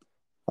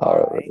 All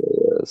right. It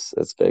really is.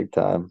 It's big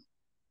time.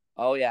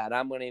 Oh yeah, and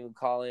I'm gonna even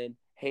call in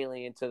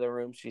Haley into the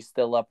room. She's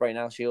still up right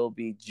now. She will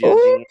be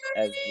judging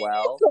as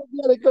well.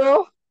 Get it,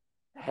 girl.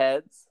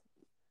 Heads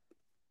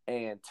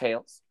and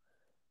tails.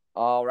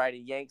 All righty,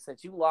 Yank.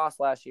 Since you lost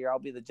last year, I'll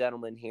be the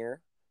gentleman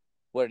here.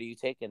 What are you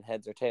taking,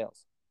 heads or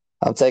tails?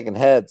 I'm taking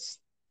heads.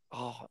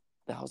 Oh,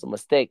 that was a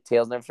mistake.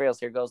 Tails never fails.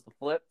 Here goes the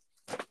flip.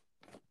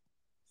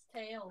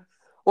 Tails.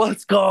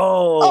 Let's go.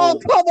 Oh,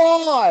 come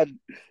on.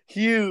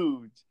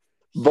 Huge.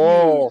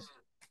 Bull.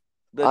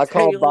 I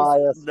call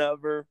bias.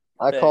 Never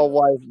I call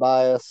wife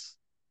bias.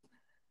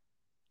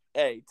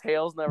 Hey,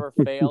 tails never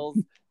fails.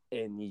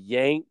 And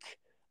Yank,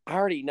 I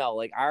already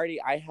know.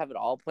 I have it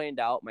all planned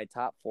out. My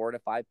top 4 to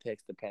 5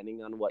 picks,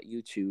 depending on what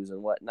you choose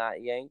and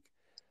whatnot, Yank.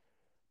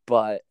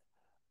 But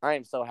I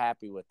am so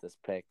happy with this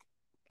pick.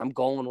 I'm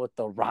going with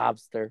the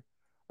Robster.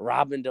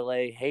 Robin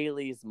DeLay,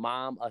 Haley's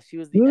mom. She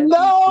was the MVP.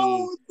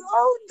 No,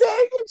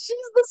 dang it. She's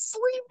the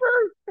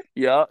sleeper.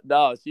 Yeah,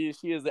 no, she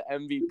is the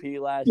MVP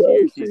last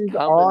year. She's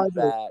coming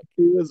back.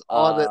 She was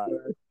on it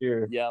last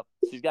year. Yep.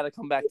 She's got to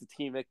come back to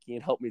Team Mickey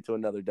and help me to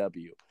another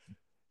W.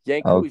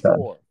 Yank, who we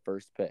for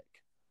first pick?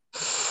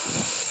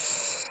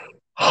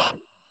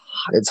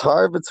 It's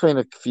hard between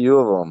a few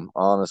of them,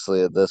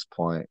 honestly, at this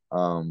point. But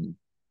I'm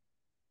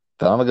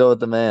gonna go with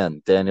the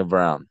man, Daniel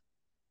Brown.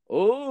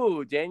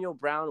 Oh, Daniel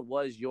Brown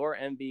was your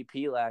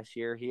MVP last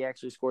year. He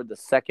actually scored the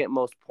second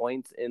most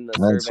points in the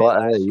That's survey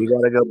why hey, last you year.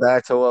 got to go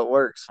back to what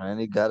works, man.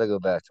 You got to go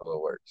back to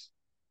what works.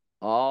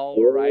 All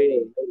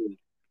righty.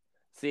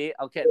 See,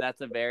 okay,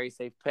 that's a very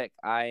safe pick.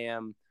 I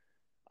am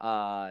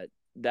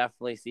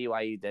definitely see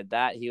why you did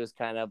that. He was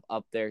kind of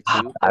up there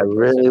too I for a person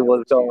really I was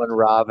would going choose.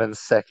 Robin's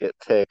second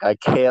pick. I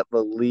can't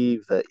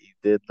believe that you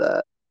did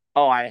that.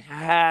 Oh, I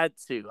had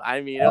to.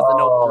 I mean, it was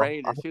a Oh, I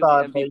no-brainer. She was the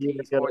thought that you MVP. He were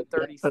gonna scored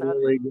 37.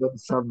 definitely go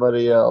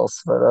somebody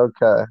else, but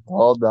okay.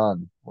 Well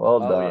done.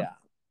 Well Oh done. yeah.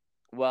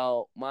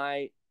 Well,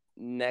 my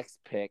next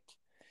pick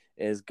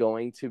is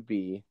going to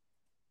be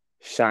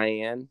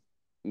Cheyenne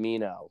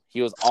Mino.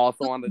 He was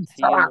also on the team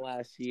Stop.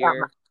 last Stop.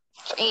 year.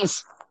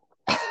 Jeez.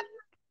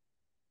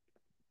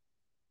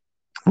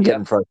 I'm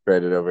getting Yep.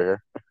 frustrated over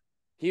here.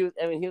 He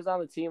was on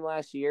the team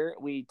last year.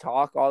 We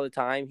talk all the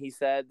time. He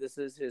said this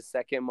is his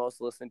second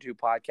most listened to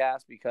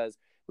podcast because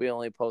we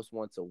only post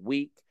once a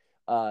week.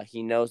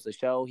 He knows the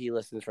show. He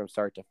listens from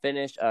start to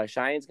finish.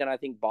 Cheyenne's gonna, I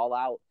think, ball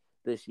out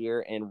this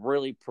year and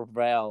really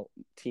prevail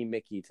Team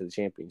Mickey to the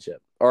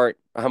championship. Or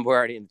we're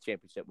already in the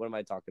championship. What am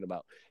I talking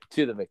about?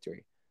 To the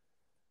victory.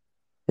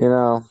 You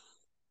know,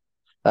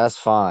 that's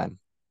fine.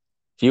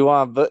 If you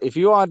want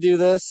to do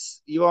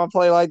this, you want to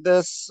play like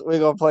this, we're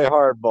gonna play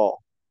hardball.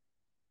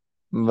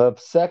 The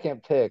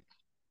second pick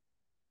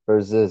for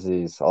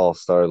Zizzy's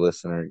All-Star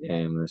Listener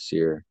game this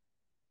year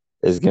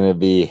is gonna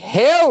be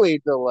Haley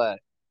DeLay.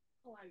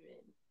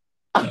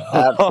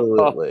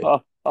 Absolutely.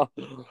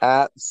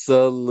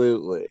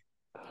 Absolutely.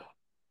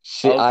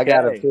 Okay. I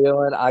got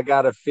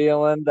a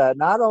feeling that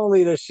not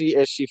only is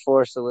she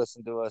forced to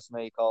listen to us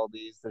make all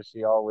these, does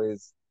she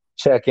always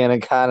check in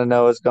and kind of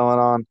know what's going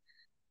on?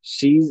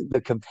 She's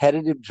the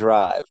competitive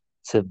drive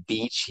to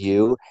beat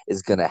you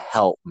is gonna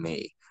help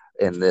me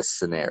in this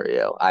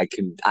scenario. I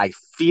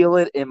feel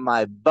it in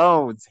my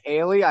bones,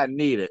 Haley. I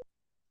need it.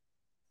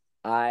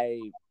 I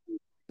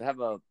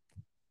have a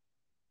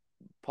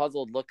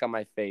puzzled look on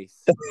my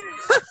face.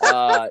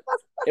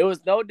 It was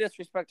no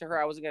disrespect to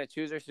her. I wasn't going to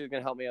choose her. She was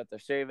going to help me out the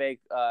survey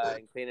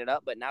and clean it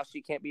up. But now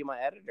she can't be my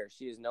editor.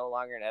 She is no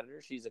longer an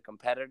editor. She's a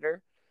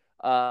competitor.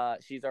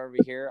 She's over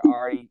here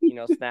already,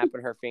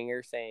 snapping her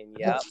finger saying,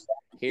 yep,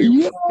 here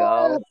Yeah. we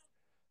go.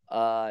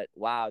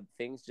 Wow,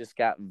 things just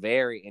got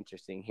very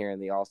interesting here in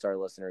the All-Star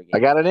Listener I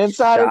game. got an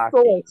insider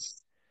Shocking.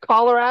 source.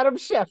 Caller Adam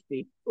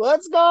Shefty.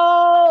 Let's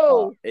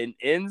go. An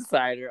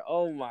insider.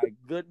 Oh my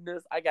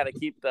goodness. I got to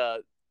keep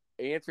the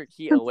answer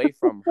key away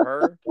from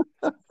her.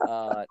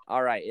 All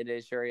right, it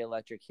is Sherry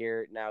Electric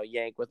here. Now,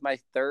 Yank, with my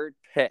third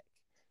pick.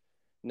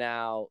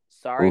 Now,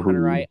 sorry, Hunter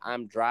Ooh. Wright,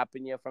 I'm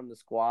dropping you from the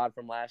squad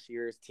from last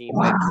year's team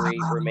victory.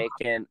 We're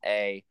making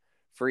a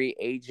free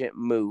agent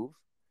move,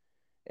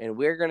 and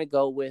we're going to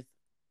go with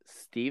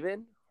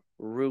Steven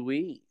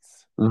Ruiz.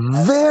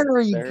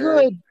 Very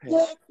good.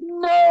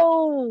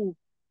 No.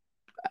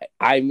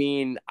 I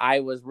mean, I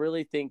was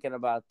really thinking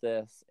about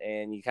this,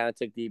 and you kind of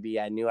took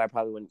DB. I knew I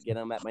probably wouldn't get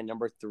him at my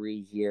number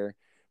 3 here,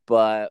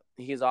 but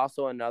he's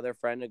also another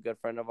friend, a good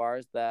friend of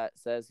ours that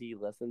says he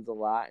listens a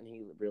lot and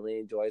he really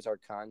enjoys our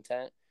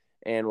content.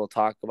 And we'll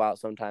talk about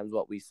sometimes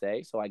what we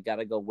say. So I got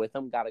to go with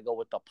him, got to go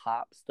with the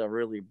Pops to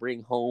really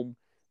bring home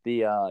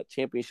the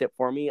championship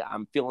for me.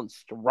 I'm feeling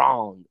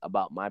strong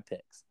about my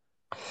picks.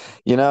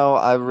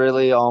 I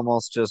really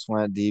almost just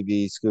went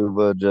DB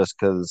Scuba just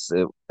because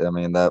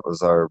that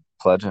was our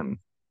pledging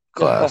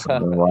class.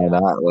 Why Yeah.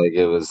 not? Like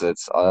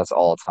that's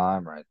all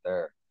time right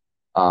there.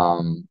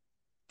 Um,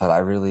 but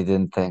I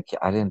didn't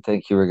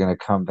think you were gonna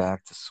come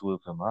back to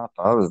swoop him up.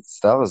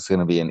 That was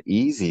gonna be an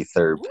easy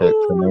third pick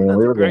for me, Woo! and That's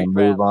we a were gonna great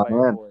move draft on by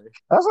your in. boy.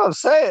 That's what I'm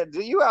saying.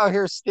 You out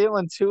here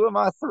stealing 2 of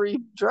my 3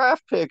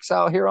 draft picks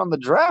out here on the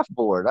draft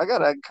board. I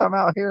gotta come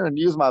out here and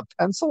use my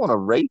pencil and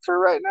eraser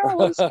right now.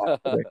 What is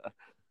happening?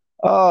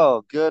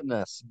 Oh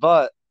goodness.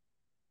 But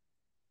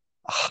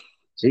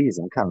geez,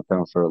 I'm kind of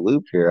thrown for a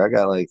loop here. I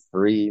got like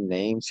 3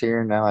 names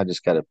here. Now I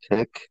just gotta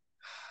pick.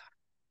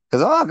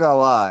 Because I'm not gonna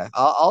lie.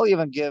 I'll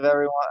even give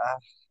everyone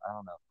I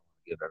don't know if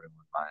I'll give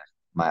everyone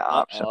my Uh-oh.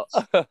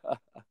 options.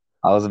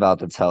 I was about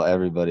to tell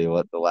everybody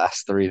what the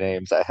last 3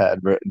 names I had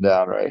written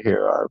down right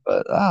here are,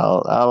 but I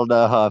don't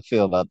know how I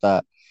feel about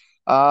that.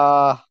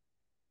 Uh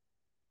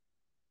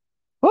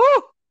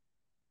whew,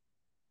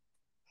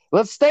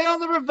 let's stay on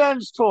the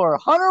revenge tour.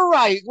 Hunter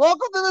Wright,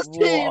 welcome to this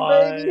team,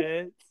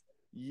 baby. What?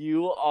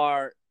 You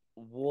are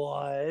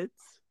what?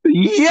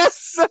 Yes,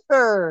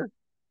 sir.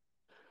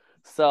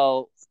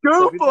 So, so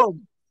Scoop people,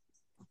 him.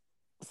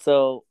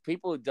 so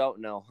people who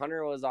don't know,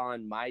 Hunter was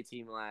on my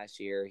team last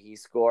year. He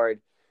scored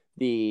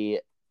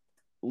the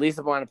least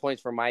amount of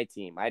points for my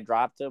team. I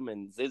dropped him,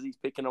 and Zizzy's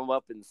picking him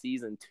up in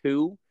season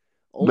 2.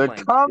 Oh The my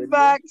goodness!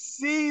 comeback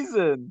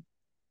season.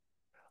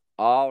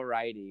 All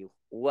righty.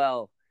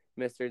 Well,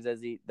 Mr.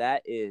 Zizzy,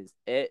 that is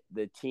it.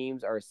 The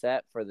teams are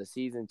set for the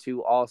season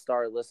 2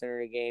 All-Star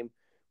Listener game.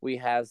 We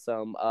have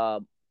some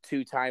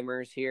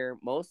two-timers here.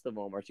 Most of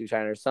them are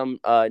two-timers. Some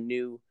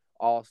new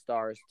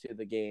all-stars to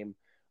the game.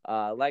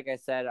 Like I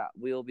said,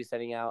 we will be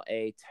sending out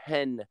a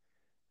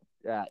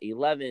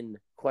 11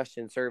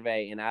 question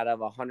survey, and out of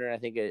 100, I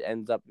think it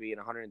ends up being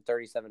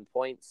 137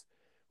 points.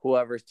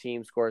 Whoever's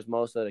team scores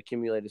most of the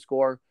accumulated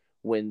score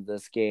wins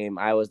this game.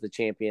 I was the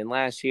champion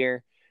last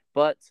year,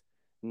 but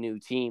new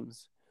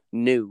teams,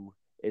 new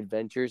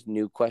adventures,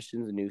 new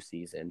questions, new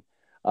season.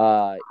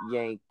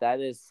 Yank, that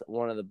is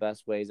one of the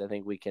best ways I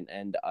think we can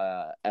end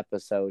a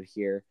episode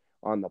here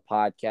on the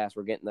podcast.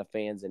 We're getting the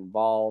fans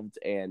involved,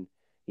 and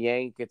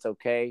Yank, it's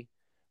okay.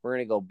 We're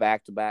gonna go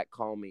back to back.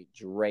 Call me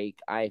Drake.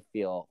 I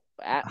feel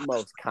at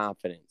most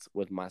confidence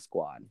with my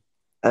squad.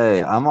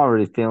 Hey, I'm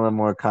already feeling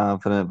more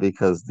confident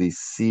because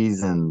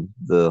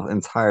the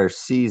entire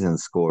season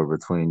score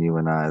between you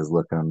and I is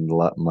looking a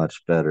lot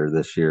much better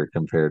this year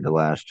compared to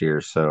last year.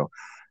 So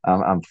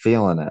I'm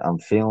feeling it. I'm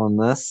feeling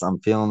this. I'm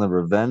feeling the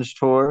revenge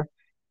tour.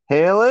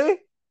 Haley,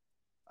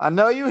 I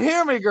know you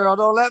hear me, girl.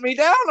 Don't let me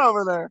down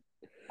over there.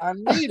 I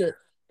need it.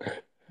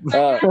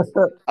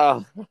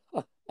 Oh,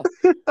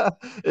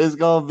 It's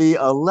gonna be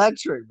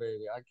electric,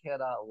 baby. I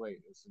cannot wait.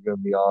 This is gonna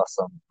be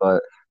awesome.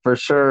 But for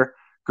sure,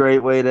 great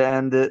way to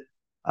end it.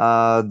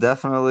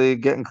 Definitely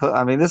getting close.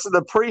 I mean, this is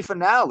the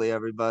pre-finale,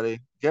 everybody.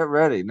 Get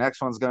ready.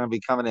 Next one's gonna be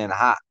coming in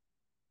hot.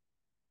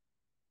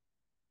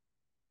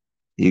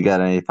 You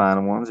got any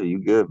final ones? Are you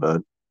good,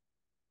 bud?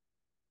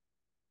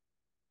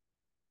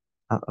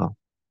 Uh-oh.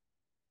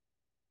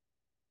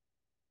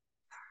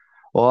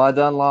 Well, I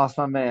done lost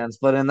my mans,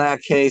 but in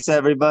that case,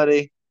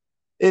 everybody,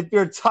 if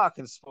you're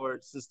talking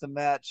sports, it's the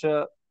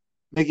matchup.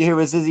 Mickey here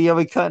with Zizzy. Are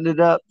we cutting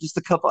it up? Just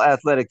a couple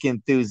athletic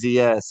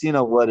enthusiasts. You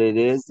know what it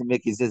is, the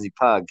Mickey Zizzy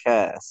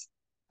podcast.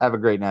 Have a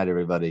great night,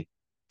 everybody.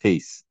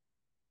 Peace.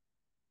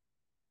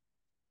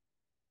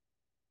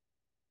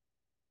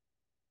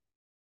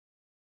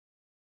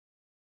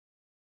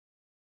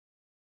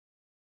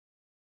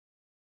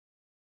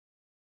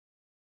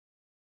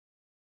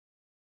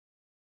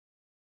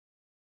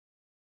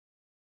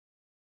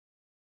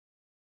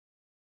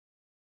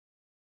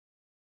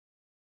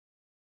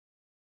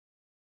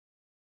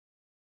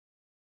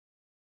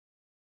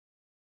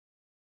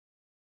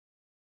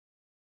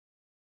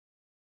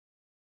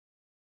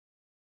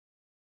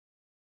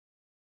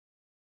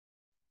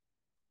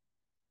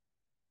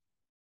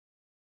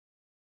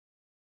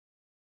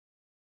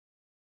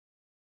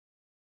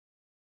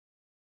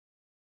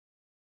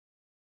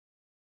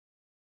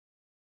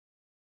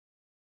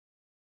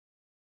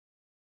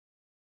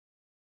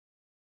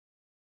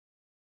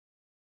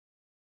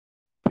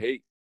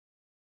 Pete.